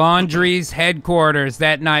 Interior of Laundry's headquarters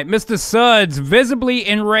that night. Mr. Suds, visibly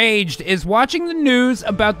enraged, is watching the news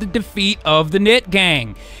about the defeat of the Knit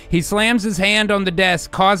Gang. He slams his hand on the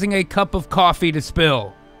desk, causing a cup of coffee to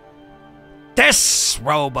spill. This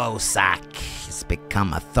RoboSock has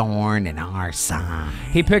become a thorn in our side.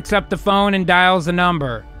 He picks up the phone and dials a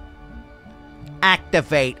number.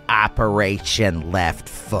 Activate Operation Left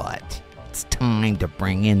Foot. It's time to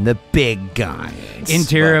bring in the big guns.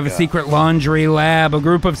 Interior of a secret laundry lab. A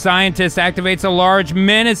group of scientists activates a large,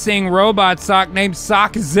 menacing robot sock named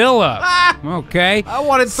Sockzilla. Okay. I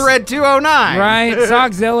wanted Thread 209. Right?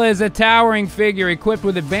 Sockzilla is a towering figure equipped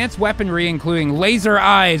with advanced weaponry, including laser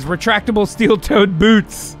eyes, retractable steel-toed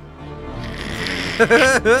boots,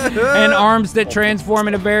 and arms that transform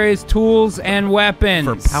into various tools and weapons.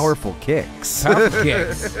 For powerful kicks. Powerful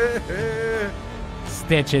kicks.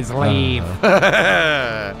 Stitches leave.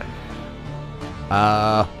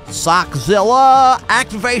 Sockzilla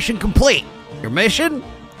activation complete. Your mission?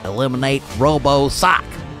 Eliminate RoboSock.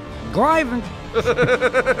 Gliving.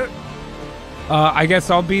 I guess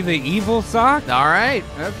I'll be the evil sock. All right.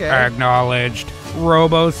 Okay. Acknowledged.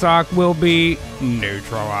 RoboSock will be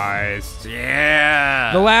neutralized.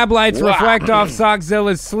 Yeah. The lab lights reflect off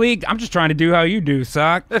Sockzilla's sleek. I'm just trying to do how you do,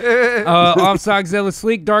 Sock. Off Sockzilla's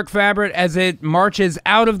sleek dark fabric as it marches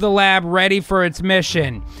out of the lab, ready for its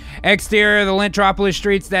mission. Exterior of the Lintropolis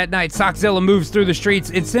streets that night. Sockzilla moves through the streets,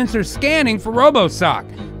 its sensors scanning for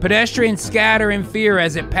RoboSock. Pedestrians scatter in fear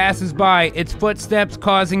as it passes by, its footsteps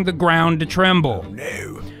causing the ground to tremble.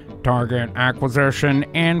 No. Target acquisition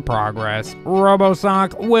in progress.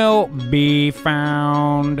 RoboSock will be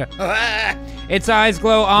found. Its eyes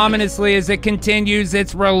glow ominously as it continues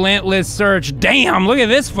its relentless search. Damn, look at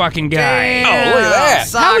this fucking guy. Oh, look at that.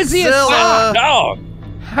 How is he a sock? Dog.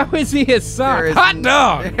 How is he a sock? There is Hot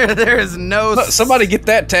dog. There is no. Somebody get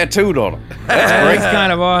that tattooed on him. That's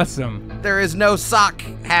kind of awesome. There is no sock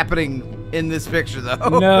happening in this picture, though.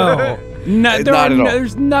 No. Not at all.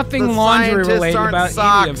 There's nothing The laundry scientists related aren't about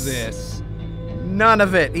socks. any of this. None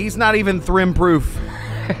of it. He's not even thrim-proof.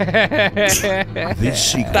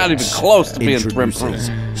 This sequence Not even close to being introduces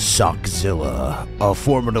thrim-proof. Sockzilla, a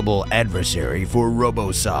formidable adversary for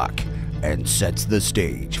RoboSock, and sets the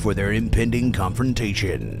stage for their impending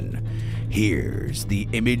confrontation. Here's the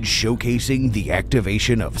image showcasing the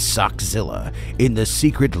activation of Sockzilla in the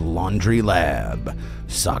secret laundry lab.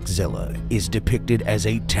 Sockzilla is depicted as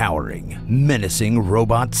a towering, menacing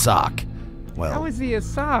robot sock. Well, How is he a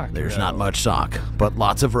sock? there's not much sock, but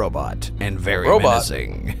lots of robot, and very Robot.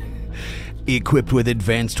 menacing. Equipped with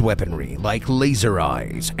advanced weaponry like laser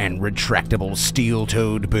eyes and retractable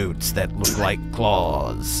steel-toed boots that look like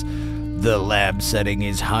claws. The lab setting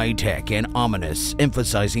is high-tech and ominous,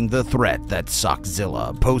 emphasizing the threat that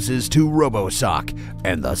Sockzilla poses to RoboSock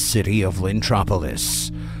and the city of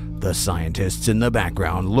Lintropolis. The scientists in the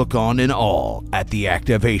background look on in awe at the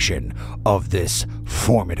activation of this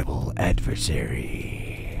formidable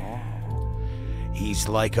adversary. He's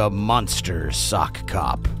like a monster Sock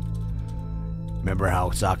Cop. Remember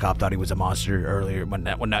how Sock Cop thought he was a monster earlier?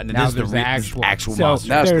 This is the actual so monster.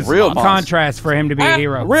 That's the there's real a monster. contrast for him to be a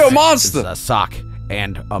hero. Real It's monster. a sock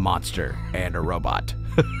and a monster and a robot.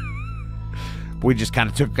 We just kind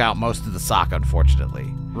of took out most of the sock,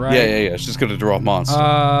 unfortunately. Right. Yeah. It's just gonna draw a monster.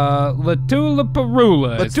 Latula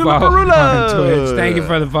Parula. is Latula followed Parula! on Twitch. Thank you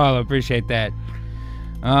for the follow. Appreciate that.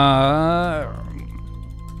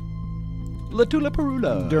 Latula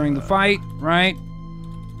Parula. During the fight, right?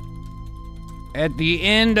 At the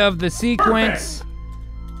end of the sequence,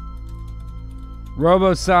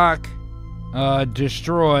 RoboSock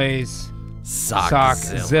destroys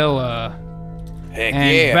Sockzilla Heck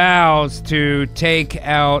and yeah. vows to take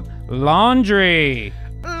out laundry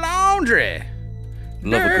Laundry.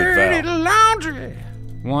 Love a good vow. Laundry.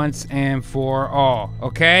 once and for all.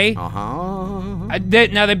 Okay? Uh-huh.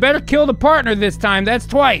 Now they better kill the partner this time. That's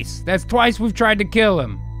twice. That's twice we've tried to kill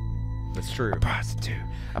him. That's true. Prostitute.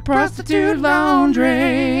 A prostitute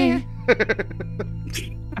laundry.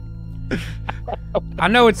 I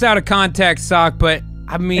know it's out of context, Sock, but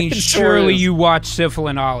I mean, It sure surely is. you watched Syphil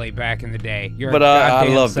and Ollie back in the day. You're But a I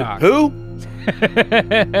goddamn loved Sock. it. Who?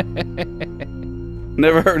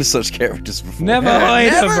 Never heard of such characters before. Never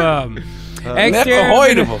heard of them. Never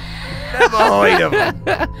heard of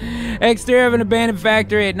them. Exterior of an abandoned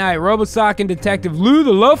factory at night. RoboSock and Detective Lou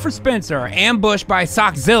the Loafer Spencer are ambushed by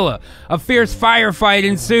Sockzilla. A fierce firefight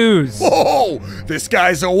ensues. Whoa! This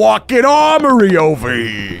guy's a walking armory over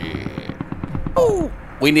here.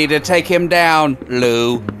 We need to take him down,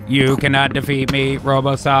 Lou. You cannot defeat me,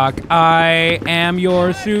 RoboSock. I am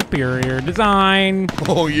your superior design.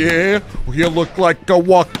 Oh, yeah? Well, you look like a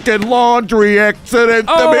walking laundry accident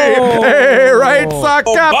to Oh. me. Hey, right, Sock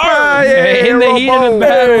Cop? burn. Hey, In the heat of the Robo.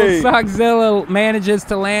 battle, Hey. Sockzilla manages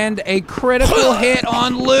to land a critical hit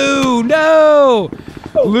on Lou. No!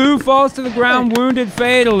 Lou falls to the ground wounded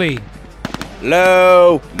fatally.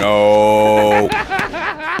 Lou. No.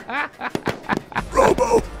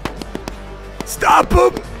 Robo! Stop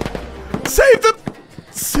him! Save the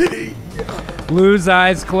city. Lou's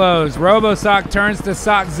eyes close. RoboSock turns to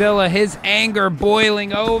Sockzilla, his anger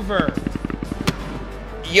boiling over.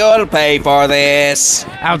 You'll pay for this.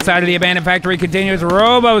 Outside of the abandoned factory continues.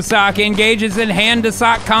 RoboSock engages in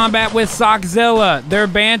hand-to-sock combat with Sockzilla. Their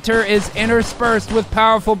banter is interspersed with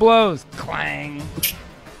powerful blows. Clang.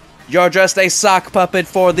 You're just a sock puppet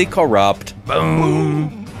for the corrupt.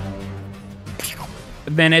 Boom.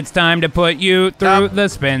 Then it's time to put you through the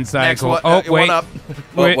spin cycle. Next one, wait. up.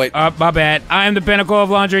 Wait. My bad. I am the pinnacle of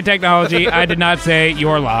laundry technology. I did not say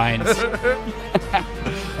your lines.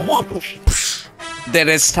 Then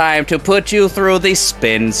it's time to put you through the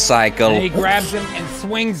spin cycle. And he grabs him and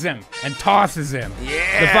swings him and tosses him.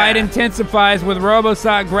 Yeah. The fight intensifies with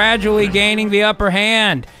RoboSock gradually gaining the upper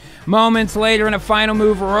hand. Moments later, in a final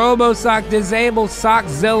move, RoboSock disables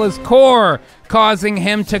Sockzilla's core, causing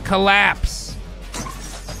him to collapse.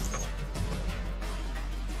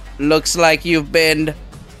 Looks like you've been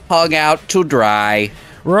hung out to dry.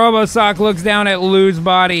 RoboSock looks down at Lou's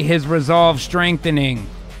body, his resolve strengthening.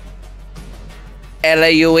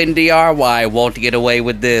 LAUNDRY won't get away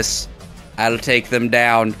with this. I'll take them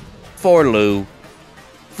down for Lou.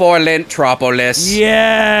 For Lintropolis.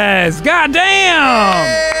 Yes! Goddamn!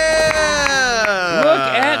 Yeah! Look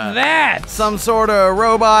at that! Some sort of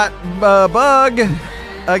robot bug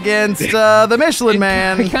against the Michelin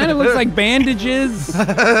Man. It kind of looks like bandages.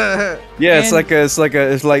 Yeah, it's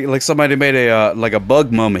like somebody made a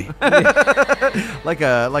bug mummy. like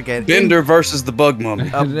a Bender versus the bug mummy.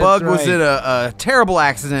 A bug was in a terrible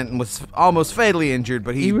accident and was almost fatally injured,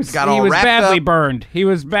 but he was wrapped badly up. burned. He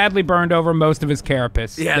was badly burned over most of his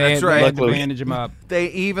carapace. Yeah, They that's right. had to bandage him up. They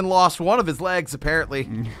even lost one of his legs apparently,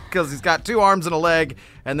 because he's got 2 arms and a leg,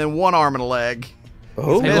 and then 1 arm and a leg.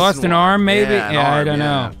 Oh, They lost an arm, maybe? Yeah, an I arm, don't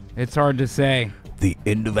yeah. know. It's hard to say. The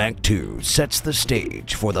end of Act 2 sets the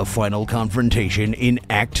stage for the final confrontation in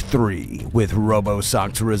Act 3, with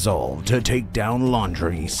RoboSock's resolve to take down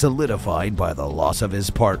Laundry solidified by the loss of his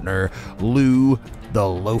partner, Lou the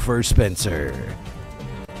Loafer Spencer.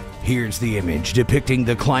 Here's the image depicting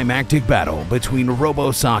the climactic battle between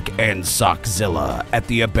RoboSock and Sockzilla at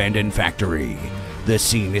the abandoned factory. The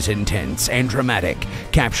scene is intense and dramatic,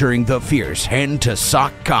 capturing the fierce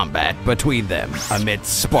hand-to-sock combat between them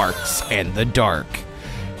amidst sparks and the dark,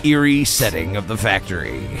 eerie setting of the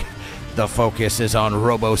factory. The focus is on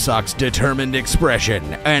RoboSock's determined expression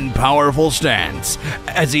and powerful stance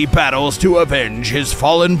as he battles to avenge his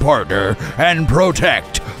fallen partner and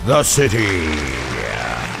protect the city.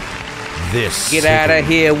 Get out of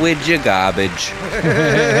here with your garbage.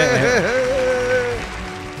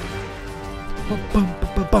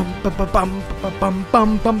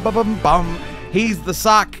 He's the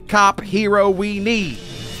sock cop hero we need.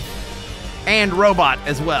 And robot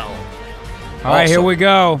as well. All right, here we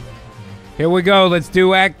go. Here we go. Let's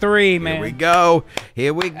do Act 3, man. Here we go.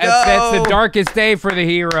 That's the darkest day for the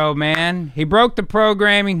hero, man. He broke the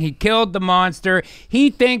programming. He killed the monster.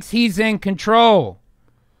 He thinks he's in control.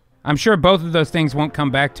 I'm sure both of those things won't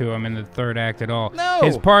come back to him in the 3rd act at all. No.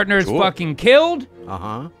 His partner's fucking killed.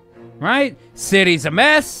 Uh-huh. Right? City's a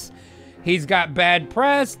mess. He's got bad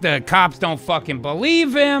press. The cops don't fucking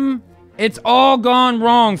believe him. It's all gone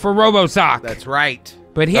wrong for RoboSock. That's right.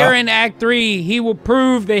 But here in Act 3, he will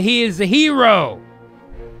prove that he is the hero.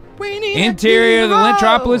 Interior of the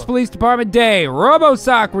Lintropolis Police Department day.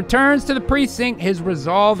 RoboSock returns to the precinct, his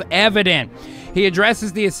resolve evident. He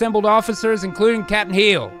addresses the assembled officers, including Captain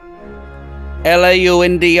Heel.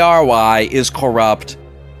 LAUNDRY is corrupt.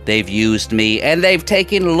 They've used me, and they've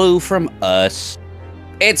taken Lou from us.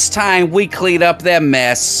 It's time we clean up their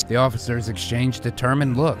mess. The officers exchange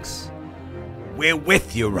determined looks. We're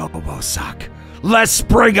with you, RoboSock. Let's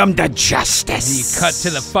bring him to justice. And you cut to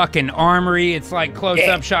the fucking armory. It's like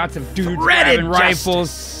close-up shots of dudes grabbing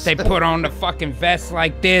rifles. They put on the fucking vests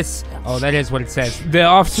like this. Oh, that is what it says. The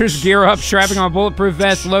officers gear up, strapping on bulletproof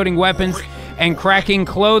vests, loading weapons, and cracking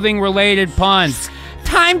clothing-related puns.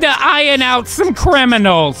 Time to iron out some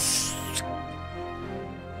criminals.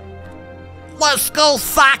 Let's go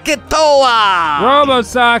sock it to her.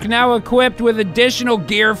 RoboSock, now equipped with additional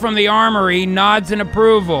gear from the armory, nods in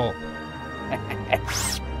approval.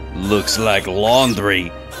 Looks like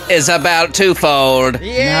laundry is about to fold.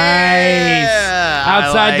 Nice.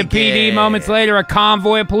 Outside the PD, moments later, a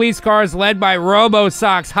convoy of police cars led by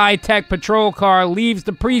RoboSock's high-tech patrol car leaves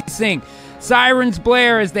the precinct. Sirens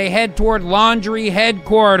blare as they head toward laundry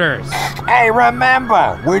headquarters. Hey,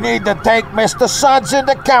 remember, we need to take Mr. Suggs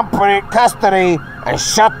into custody and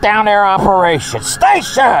shut down their operation. Stay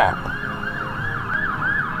sharp!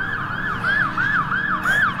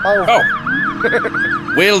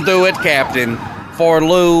 We'll do it, Captain. For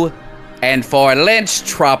Lou and for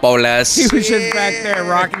Lynchtropolis. He was just back there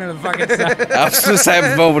rocking to the fucking side. I was just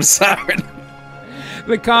having fun with the siren.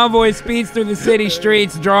 The convoy speeds through the city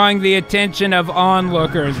streets, drawing the attention of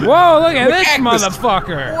onlookers. Whoa, look at this cactus.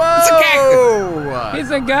 motherfucker. Whoa! He's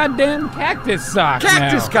a goddamn cactus sock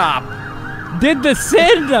Cactus now. cop. Did the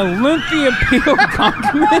Cid Olympia appeal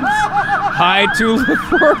concomens? Hi to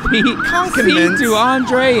LaForpy, Concomens? C to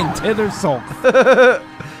Andre, and Tither Sulk.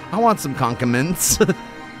 I want some concomens. But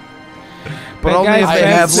That only guy's if they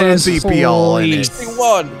face have says, Lindsay all in it. please.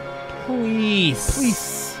 One.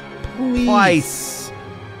 Please. Twice.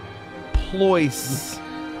 Ploice.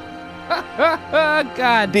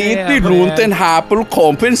 God Dit damn, runt en man. hapel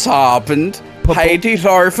kompensabend. Heidi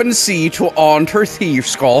larven see to on her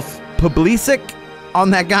thiefskoff. Publicic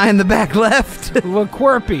on that guy in the back left.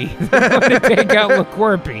 LaQuirpy. They're going to take out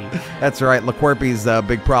LaQuirpy. That's right. LaQuirpy's a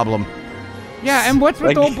big problem. Yeah, and what's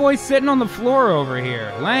with Like- old boy sitting on the floor over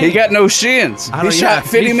here? Lang. He got no shins. I He don't- shot yeah,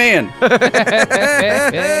 50 men.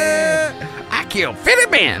 I killed 50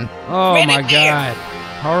 men. Oh my God.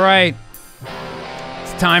 All right.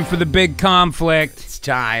 It's time for the big conflict. It's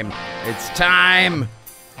time. It's time.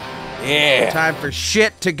 Yeah. Time for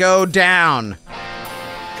shit to go down.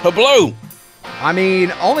 Kabloo. I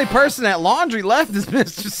mean, only person at laundry left is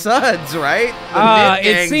Mr. Suds, right? The Knit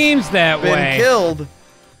It Gang's seems that been way. killed.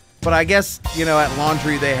 But I guess, at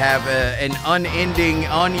laundry they have an unending,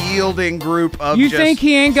 unyielding group of You just... think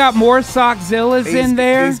he ain't got more Sockzillas in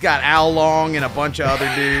there? He's got Al Long and a bunch of other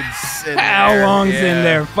dudes in Al there. Long's Yeah. in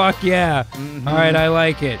there. Fuck yeah. All right, I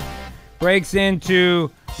like it. Breaks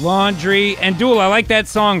into laundry. And Duel, I like that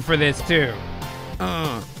song for this too.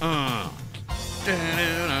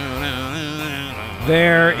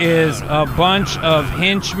 There is a bunch of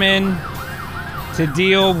henchmen to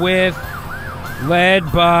deal with, led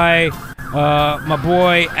by my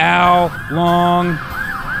boy Al Long,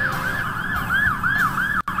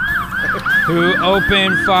 who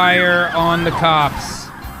open fire on the cops.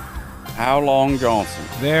 How long, Johnson?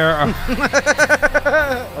 There are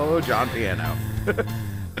Oh, John Piano.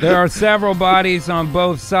 there are several bodies on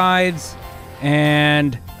both sides,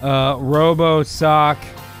 and RoboSock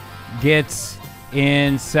gets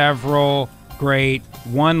in several great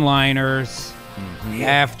one-liners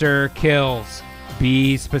after kills.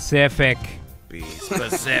 Be specific. Be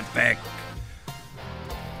specific.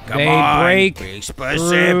 They break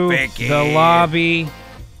through the lobby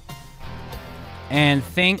and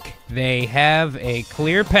think they have a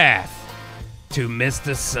clear path to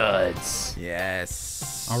Mr. Suds.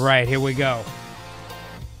 Yes. All right, here we go.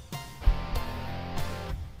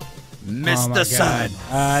 Mr.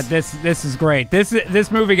 Sud. This is great.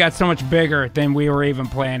 This movie got so much bigger than we were even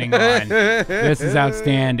planning on. This is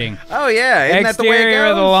outstanding. Oh, yeah. Isn't that the way it Exterior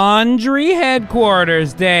of the goes? laundry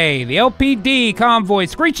headquarters day. The LPD convoy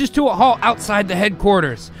screeches to a halt outside the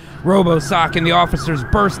headquarters. RoboSock and the officers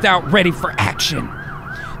burst out ready for action.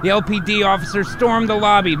 The LPD officers stormed the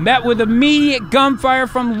lobby, met with immediate gunfire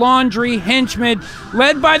from laundry henchmen,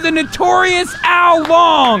 led by the notorious Al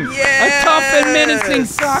Long, a tough and menacing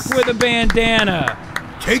sock with a bandana.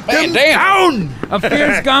 Take them down! A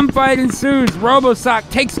fierce gunfight ensues. RoboSock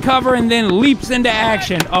takes cover and then leaps into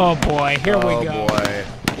action. Oh boy, here we go. Boy.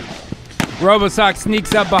 RoboSock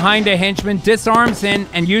sneaks up behind a henchman, disarms him,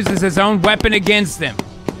 and uses his own weapon against him.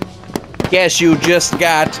 Guess you just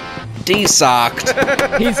got de-socked.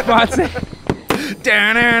 He spots a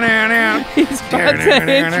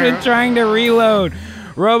henchman trying to reload.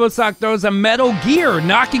 RoboSock throws a metal gear,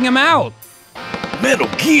 knocking him out. Metal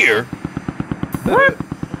Gear?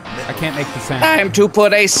 I can't make the sound. Time to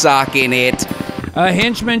put a sock in it. A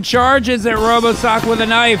henchman charges at RoboSock with a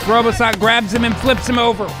knife. RoboSock grabs him and flips him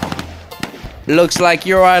over. Looks like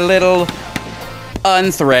you're a little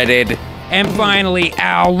unthreaded. And finally,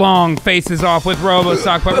 Al Long faces off with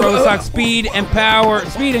RoboSock, but RoboSock's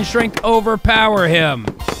speed and strength overpower him.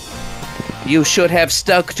 You should have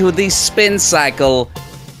stuck to the spin cycle,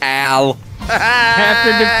 Al.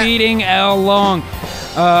 After defeating Al Long,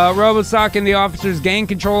 RoboSock and the officers gain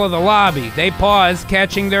control of the lobby. They pause,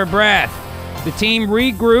 catching their breath. The team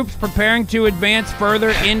regroups, preparing to advance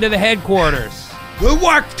further into the headquarters. Good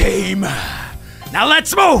work, team. Now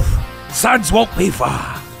let's move. Suds won't be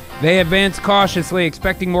far. They advance cautiously,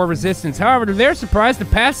 expecting more resistance. However, to their surprise, the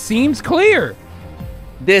path seems clear.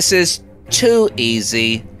 This is too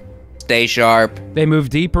easy. Stay sharp. They move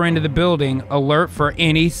deeper into the building, alert for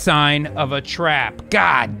any sign of a trap.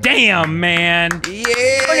 God damn, man. Yeah.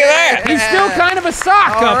 Look at that. He's still kind of a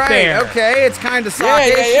sock All up right, there. okay. It's kind of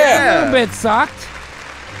sockish. yeah. A little bit socked.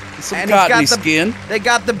 Some And he's got cottony the- skin. They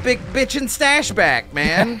got the big bitchin' stash back,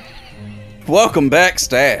 man. Welcome back,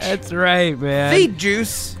 Stash. That's right, man. Feed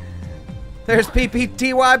juice. There's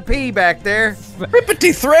PPTYP back there.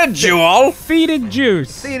 Rippity threads, you all. Feeded juice.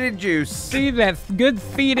 Seeded juice. See that good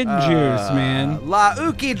feeded juice, man. La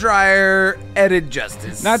Uki Dryer, Edit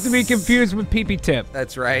Justice. Not to be confused with pee-pee tip.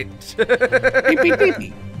 That's right. Pee-pee,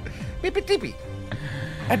 pee-pee. Pee-pee.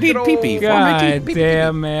 I need pee-pee. God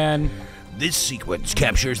damn, man. This sequence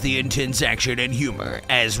captures the intense action and humor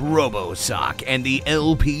as RoboSock and the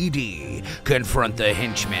LPD confront the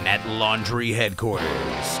henchmen at Laundry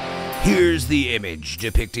headquarters. Here's the image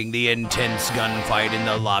depicting the intense gunfight in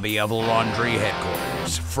the lobby of Laundry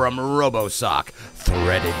headquarters from RoboSock,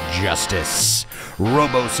 Threaded Justice.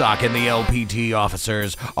 RoboSock and the LPD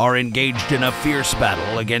officers are engaged in a fierce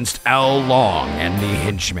battle against Al Long and the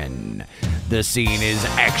henchmen. The scene is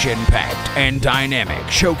action-packed and dynamic,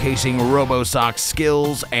 showcasing RoboSock's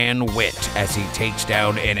skills and wit as he takes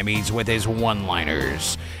down enemies with his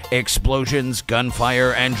one-liners. Explosions,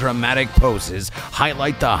 gunfire, and dramatic poses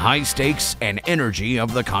highlight the high stakes and energy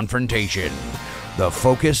of the confrontation. The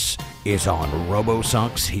focus is on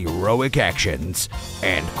RoboSock's heroic actions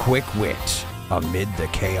and quick wit amid the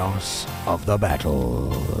chaos of the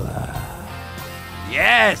battle.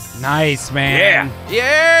 Yes. Nice, man.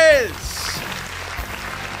 Yes.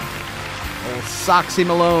 Old Soxy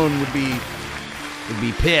Malone would be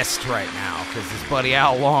pissed right now because his buddy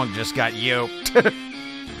Al Long just got yoked.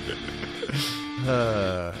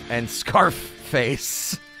 And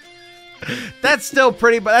Scarface. That's still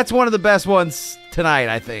pretty, but that's one of the best ones tonight,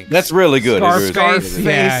 I think. That's really good. Scarface.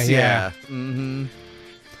 Scarface, Yeah. Mm-hmm.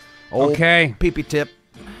 Old Okay. Pee-pee tip.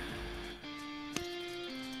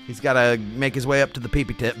 He's got to make his way up to the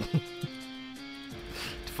pee-pee tip to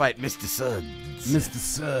fight Mr. Suds. Mr.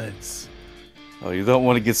 Suds. Oh, you don't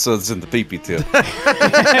want to get suds in the pee-pee tip.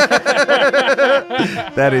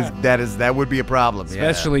 That would be a problem.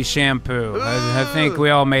 Especially shampoo. I think we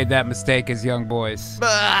all made that mistake as young boys.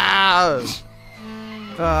 Oh,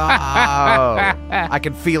 I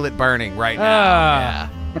can feel it burning right now.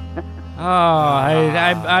 Oh,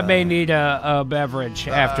 I may need a beverage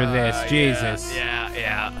after this. Jesus.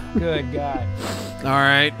 Yeah. Good God. All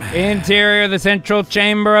right. Interior of the central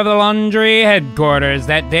chamber of the Laundry headquarters.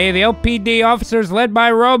 That day, the LPD officers led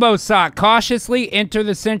by RoboSock cautiously enter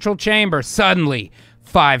the central chamber. Suddenly,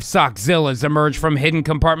 5 Sockzillas emerge from hidden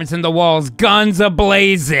compartments in the walls, guns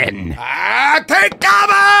ablazing. Take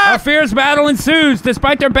cover! A fierce battle ensues.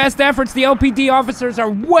 Despite their best efforts, the LPD officers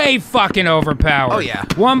are way fucking overpowered. Oh, yeah.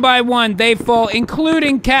 One by one, they fall,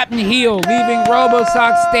 including Captain Heel, leaving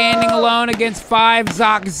RoboSock standing alone against 5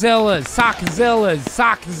 Sockzillas. Sockzilla.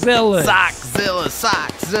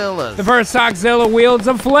 The first Sockzilla wields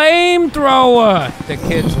a flamethrower. The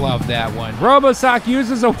kids love that one. RoboSock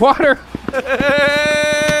uses a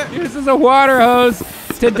water hose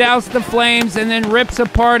to douse the flames and then rips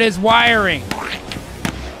apart his wiring.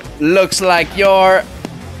 Looks like you're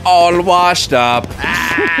all washed up.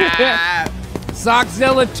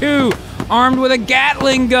 Sockzilla 2, armed with a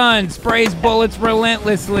Gatling gun, sprays bullets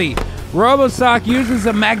relentlessly. RoboSock uses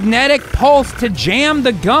a magnetic pulse to jam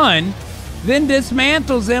the gun, then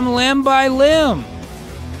dismantles him limb by limb.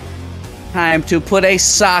 Time to put a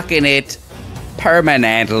sock in it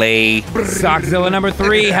permanently. Sockzilla number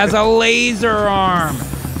 3 has a laser arm.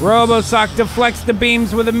 RoboSock deflects the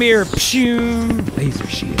beams with a mirror. Pshoo! Laser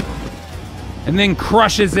shield. And then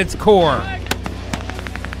crushes its core.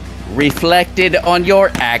 Reflected on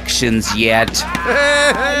your actions yet?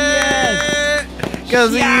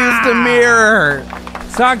 Because he used a mirror.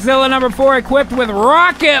 Sockzilla number 4, equipped with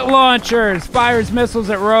rocket launchers, fires missiles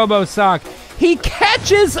at RoboSock. He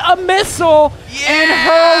catches a missile and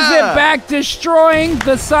hurls it back, destroying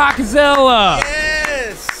the Sockzilla.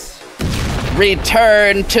 Yes.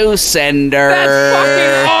 Return to sender. That's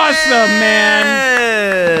fucking awesome, man.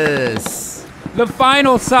 Yes. The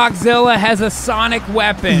final Sockzilla has a sonic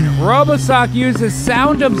weapon. RoboSock uses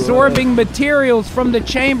sound-absorbing materials from the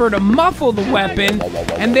chamber to muffle the weapon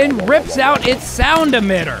and then rips out its sound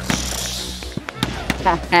emitter.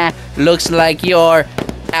 Looks like you're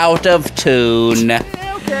out of tune.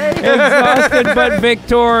 Exhausted but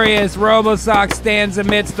victorious, RoboSock stands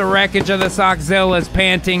amidst the wreckage of the Sockzillas,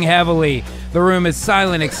 panting heavily. The room is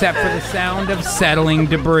silent except for the sound of settling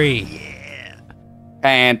debris.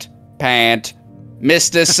 Pant.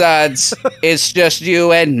 Mr. Suds, it's just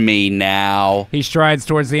you and me now. He strides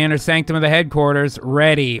towards the inner sanctum of the headquarters,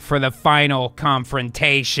 ready for the final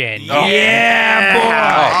confrontation. Yeah, boy!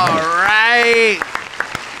 All right.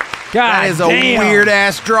 God That is a damn.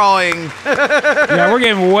 weird-ass drawing. Yeah, we're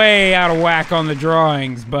getting way out of whack on the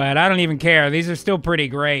drawings, but I don't even care. These are still pretty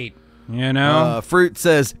great. You know? Fruit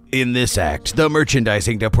says, in this act, the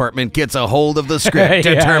merchandising department gets a hold of the script,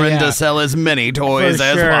 determined to sell as many toys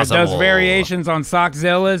as possible. Those variations on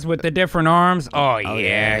Sockzillas with the different arms, oh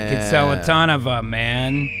yeah, could sell a ton of them,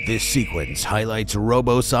 man. This sequence highlights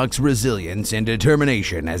RoboSock's resilience and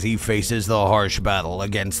determination as he faces the harsh battle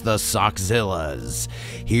against the Sockzillas.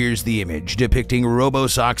 Here's the image depicting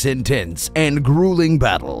RoboSock's intense and grueling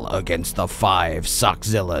battle against the 5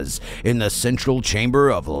 Sockzillas in the central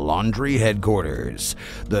chamber of Laundry Headquarters.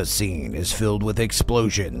 The scene is filled with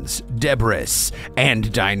explosions, debris,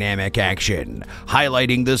 and dynamic action,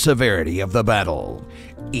 highlighting the severity of the battle.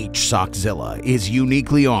 Each Sockzilla is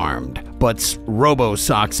uniquely armed, but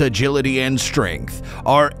RoboSock's agility and strength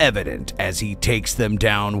are evident as he takes them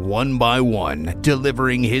down one by one,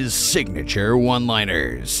 delivering his signature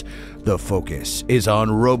one-liners. The focus is on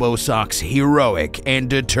RoboSock's heroic and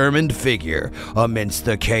determined figure amidst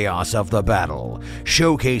the chaos of the battle,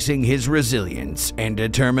 showcasing his resilience and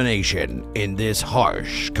determination in this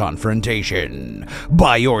harsh confrontation.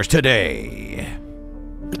 Buy yours today.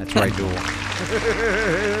 That's right, Duel.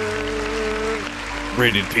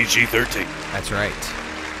 Rated PG-13. That's right.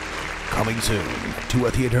 Coming soon to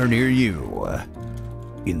a theater near you.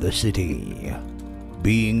 In the city.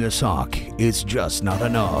 Being a sock is just not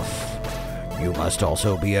enough. You must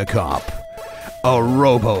also be a cop. A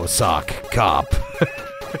RoboSock cop.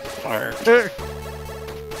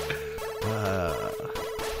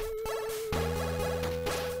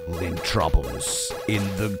 Lintropolis, in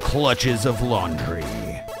the clutches of laundry,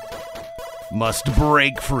 must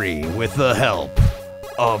break free with the help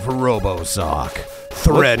of RoboSock.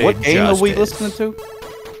 Threaded What game justice. are we listening to?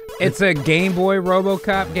 It's a Game Boy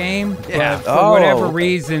RoboCop game. Yeah. But for whatever okay.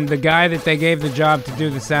 reason, the guy that they gave the job to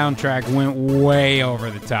do the soundtrack went way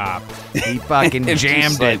over the top. He fucking It's just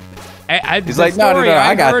jammed like- it. He's The like, no, story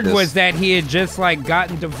I got heard this. was that he had just like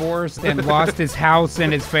gotten divorced and lost his house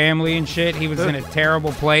and his family and shit. He was in a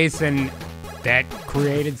terrible place, and that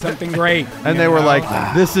created something great. And they were like,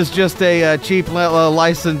 this is just a cheap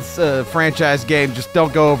license franchise game. Just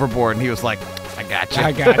don't go overboard. And he was like, I got you.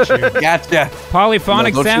 I got you. Gotcha.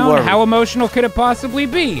 Polyphonic No, don't you sound, worry. how emotional could it possibly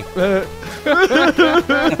be?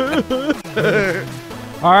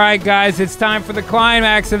 All right, guys, it's time for the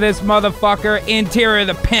climax of this motherfucker. Interior of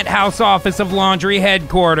the penthouse office of Laundry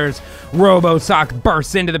Headquarters. RoboSock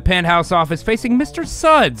bursts into the penthouse office facing Mr.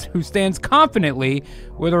 Suds, who stands confidently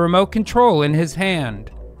with a remote control in his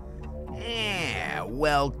hand. Yeah,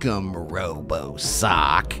 welcome,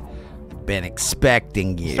 RoboSock. Been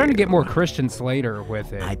expecting you. Starting to get more Christian Slater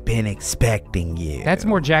with it. I've been expecting you. That's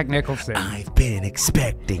more Jack Nicholson. I've been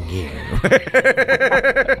expecting you.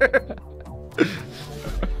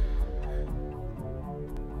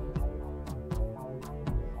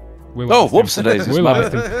 We Oh, lost whoops, him. daisies. We My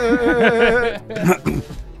lost him.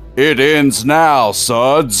 It ends now,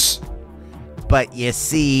 Suds. But you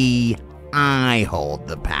see, I hold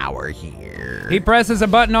the power here. He presses a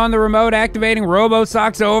button on the remote, activating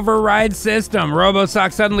RoboSock's override system.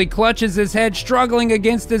 RoboSock suddenly clutches his head, struggling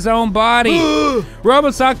against his own body.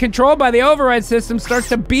 RoboSock, controlled by the override system, starts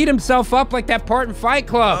to beat himself up like that part in Fight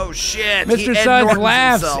Club. Oh shit! Mr. He Suds Ed Norton's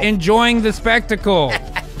laughs, himself. enjoying the spectacle.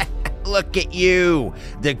 Look at you,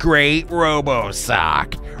 the great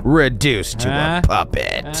RoboSock, reduced to a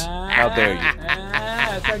puppet. How dare you?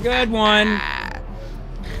 That's a good one.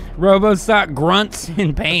 RoboSock grunts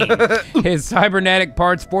in pain, his cybernetic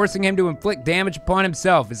parts forcing him to inflict damage upon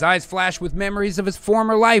himself. His eyes flash with memories of his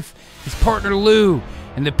former life, his partner Lou,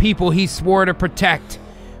 and the people he swore to protect.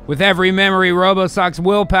 With every memory, RoboSock's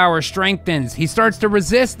willpower strengthens. He starts to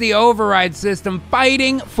resist the override system,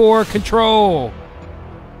 fighting for control.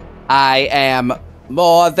 I am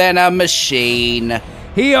more than a machine.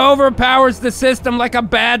 He overpowers the system like a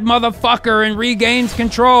bad motherfucker and regains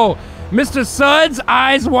control. Mr. Suds'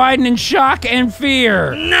 eyes widen in shock and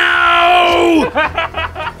fear. No!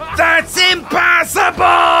 That's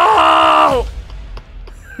impossible!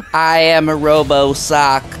 I am a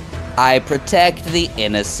RoboSock. I protect the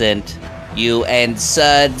innocent. You and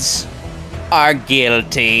Suds are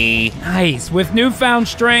guilty. Nice. With newfound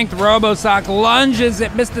strength, RoboSock lunges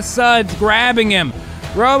at Mr. Suds, grabbing him.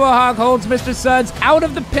 RoboHawk holds Mr. Suds out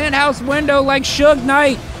of the penthouse window like Suge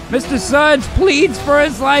Knight. Mr. Suds pleads for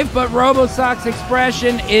his life, but RoboSock's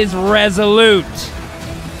expression is resolute.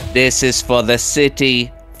 This is for the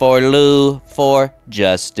city, for Lou, for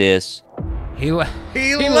justice. He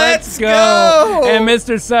He lets go! And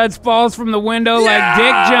Mr. Suds falls from the window like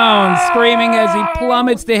Dick Jones, screaming as he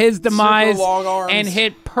plummets to his demise long arms. and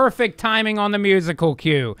hit perfect timing on the musical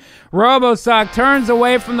cue. RoboSock turns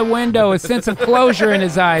away from the window, a sense of closure in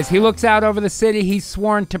his eyes. He looks out over the city he's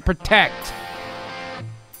sworn to protect.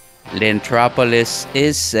 Lintropolis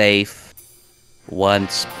is safe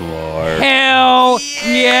once more. Hell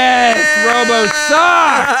yes,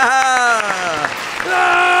 RoboSock!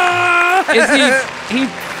 Is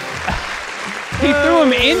he threw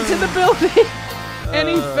him into the building and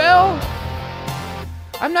he fell?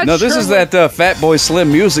 I'm not No, sure. this is that Fat Boy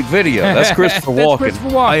Slim music video. That's Christopher Walken. Christopher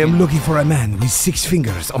Walken. I am looking for a man with 6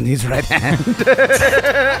 fingers on his right hand.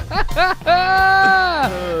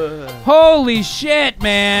 Holy shit,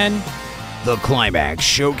 man. The climax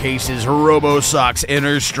showcases RoboSock's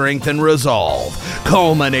inner strength and resolve,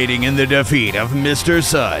 culminating in the defeat of Mr.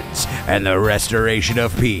 Suds and the restoration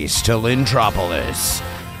of peace to Lintropolis.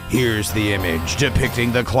 Here's the image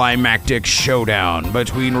depicting the climactic showdown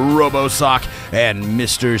between RoboSock and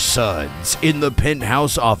Mr. Suds in the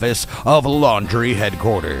penthouse office of Laundry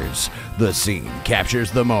Headquarters. The scene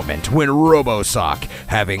captures the moment when RoboSock,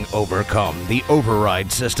 having overcome the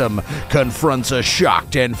override system, confronts a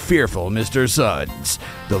shocked and fearful Mr. Suds.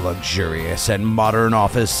 The luxurious and modern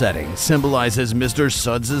office setting symbolizes Mr.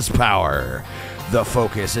 Suds' power. The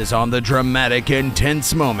focus is on the dramatic,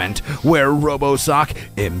 intense moment where RoboSock,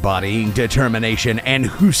 embodying determination and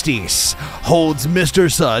justice, holds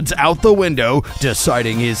Mr. Suds out the window,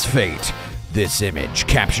 deciding his fate. This image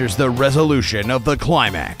captures the resolution of the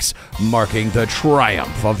climax, marking the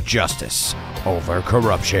triumph of justice over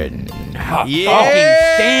corruption. Fucking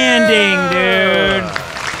standing, dude.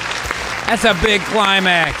 That's a big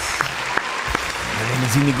climax. My name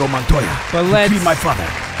is Inigo Montoya. But To let's- kill my father.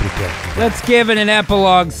 Prepare to die. Let's give it an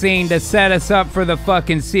epilogue scene to set us up for the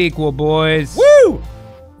fucking sequel, boys. Woo!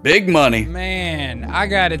 Big money. Man, I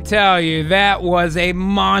gotta tell you, that was a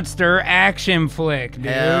monster action flick, dude.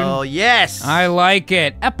 Hell yes. I like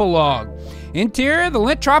it. Epilogue. Interior, the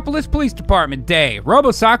Lintropolis Police Department day.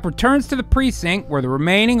 RoboSock returns to the precinct where the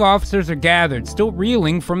remaining officers are gathered, still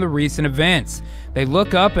reeling from the recent events. They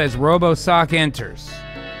look up as RoboSock enters.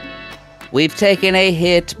 We've taken a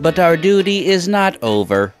hit, but our duty is not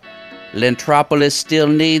over. Lintropolis still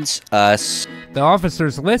needs us. The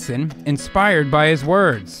officers listen, inspired by his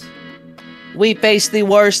words. We face the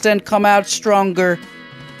worst and come out stronger.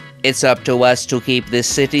 It's up to us to keep this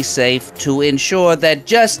city safe, to ensure that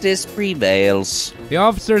justice prevails. The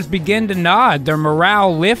officers begin to nod, their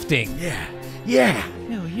morale lifting. Yeah.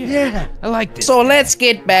 I like this. So let's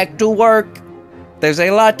get back to work. There's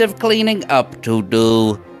a lot of cleaning up to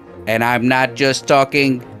do. And I'm not just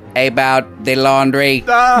talking about the laundry.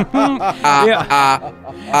 The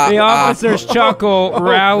officers chuckle,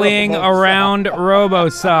 rallying around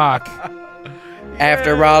RoboSock.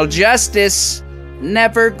 After all, justice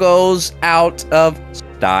never goes out of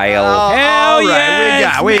style. Hell all right,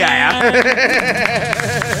 yes, we got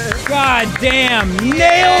God damn,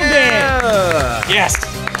 nailed it! Yes.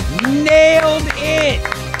 Nailed it!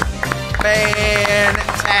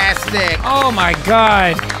 Fantastic. Oh my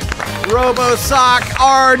god. RoboSock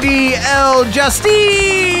RDL Justice.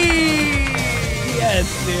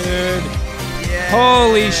 Yes, dude.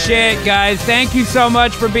 Holy shit, guys. Thank you so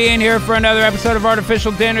much for being here for another episode of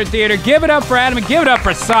Artificial Dinner Theater. Give it up for Adam and give it up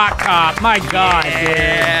for Sock Cop. My god,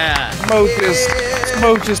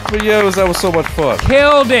 Smokers for yo's. That was so much fun. dude.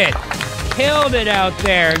 Killed it. Killed it out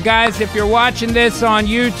there. Guys, if you're watching this on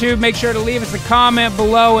YouTube, make sure to leave us a comment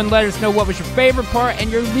below and let us know what was your favorite part and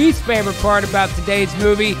your least favorite part about today's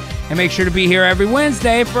movie. And make sure to be here every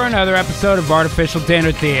Wednesday for another episode of Artificial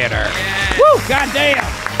Dinner Theater. Woo! Goddamn!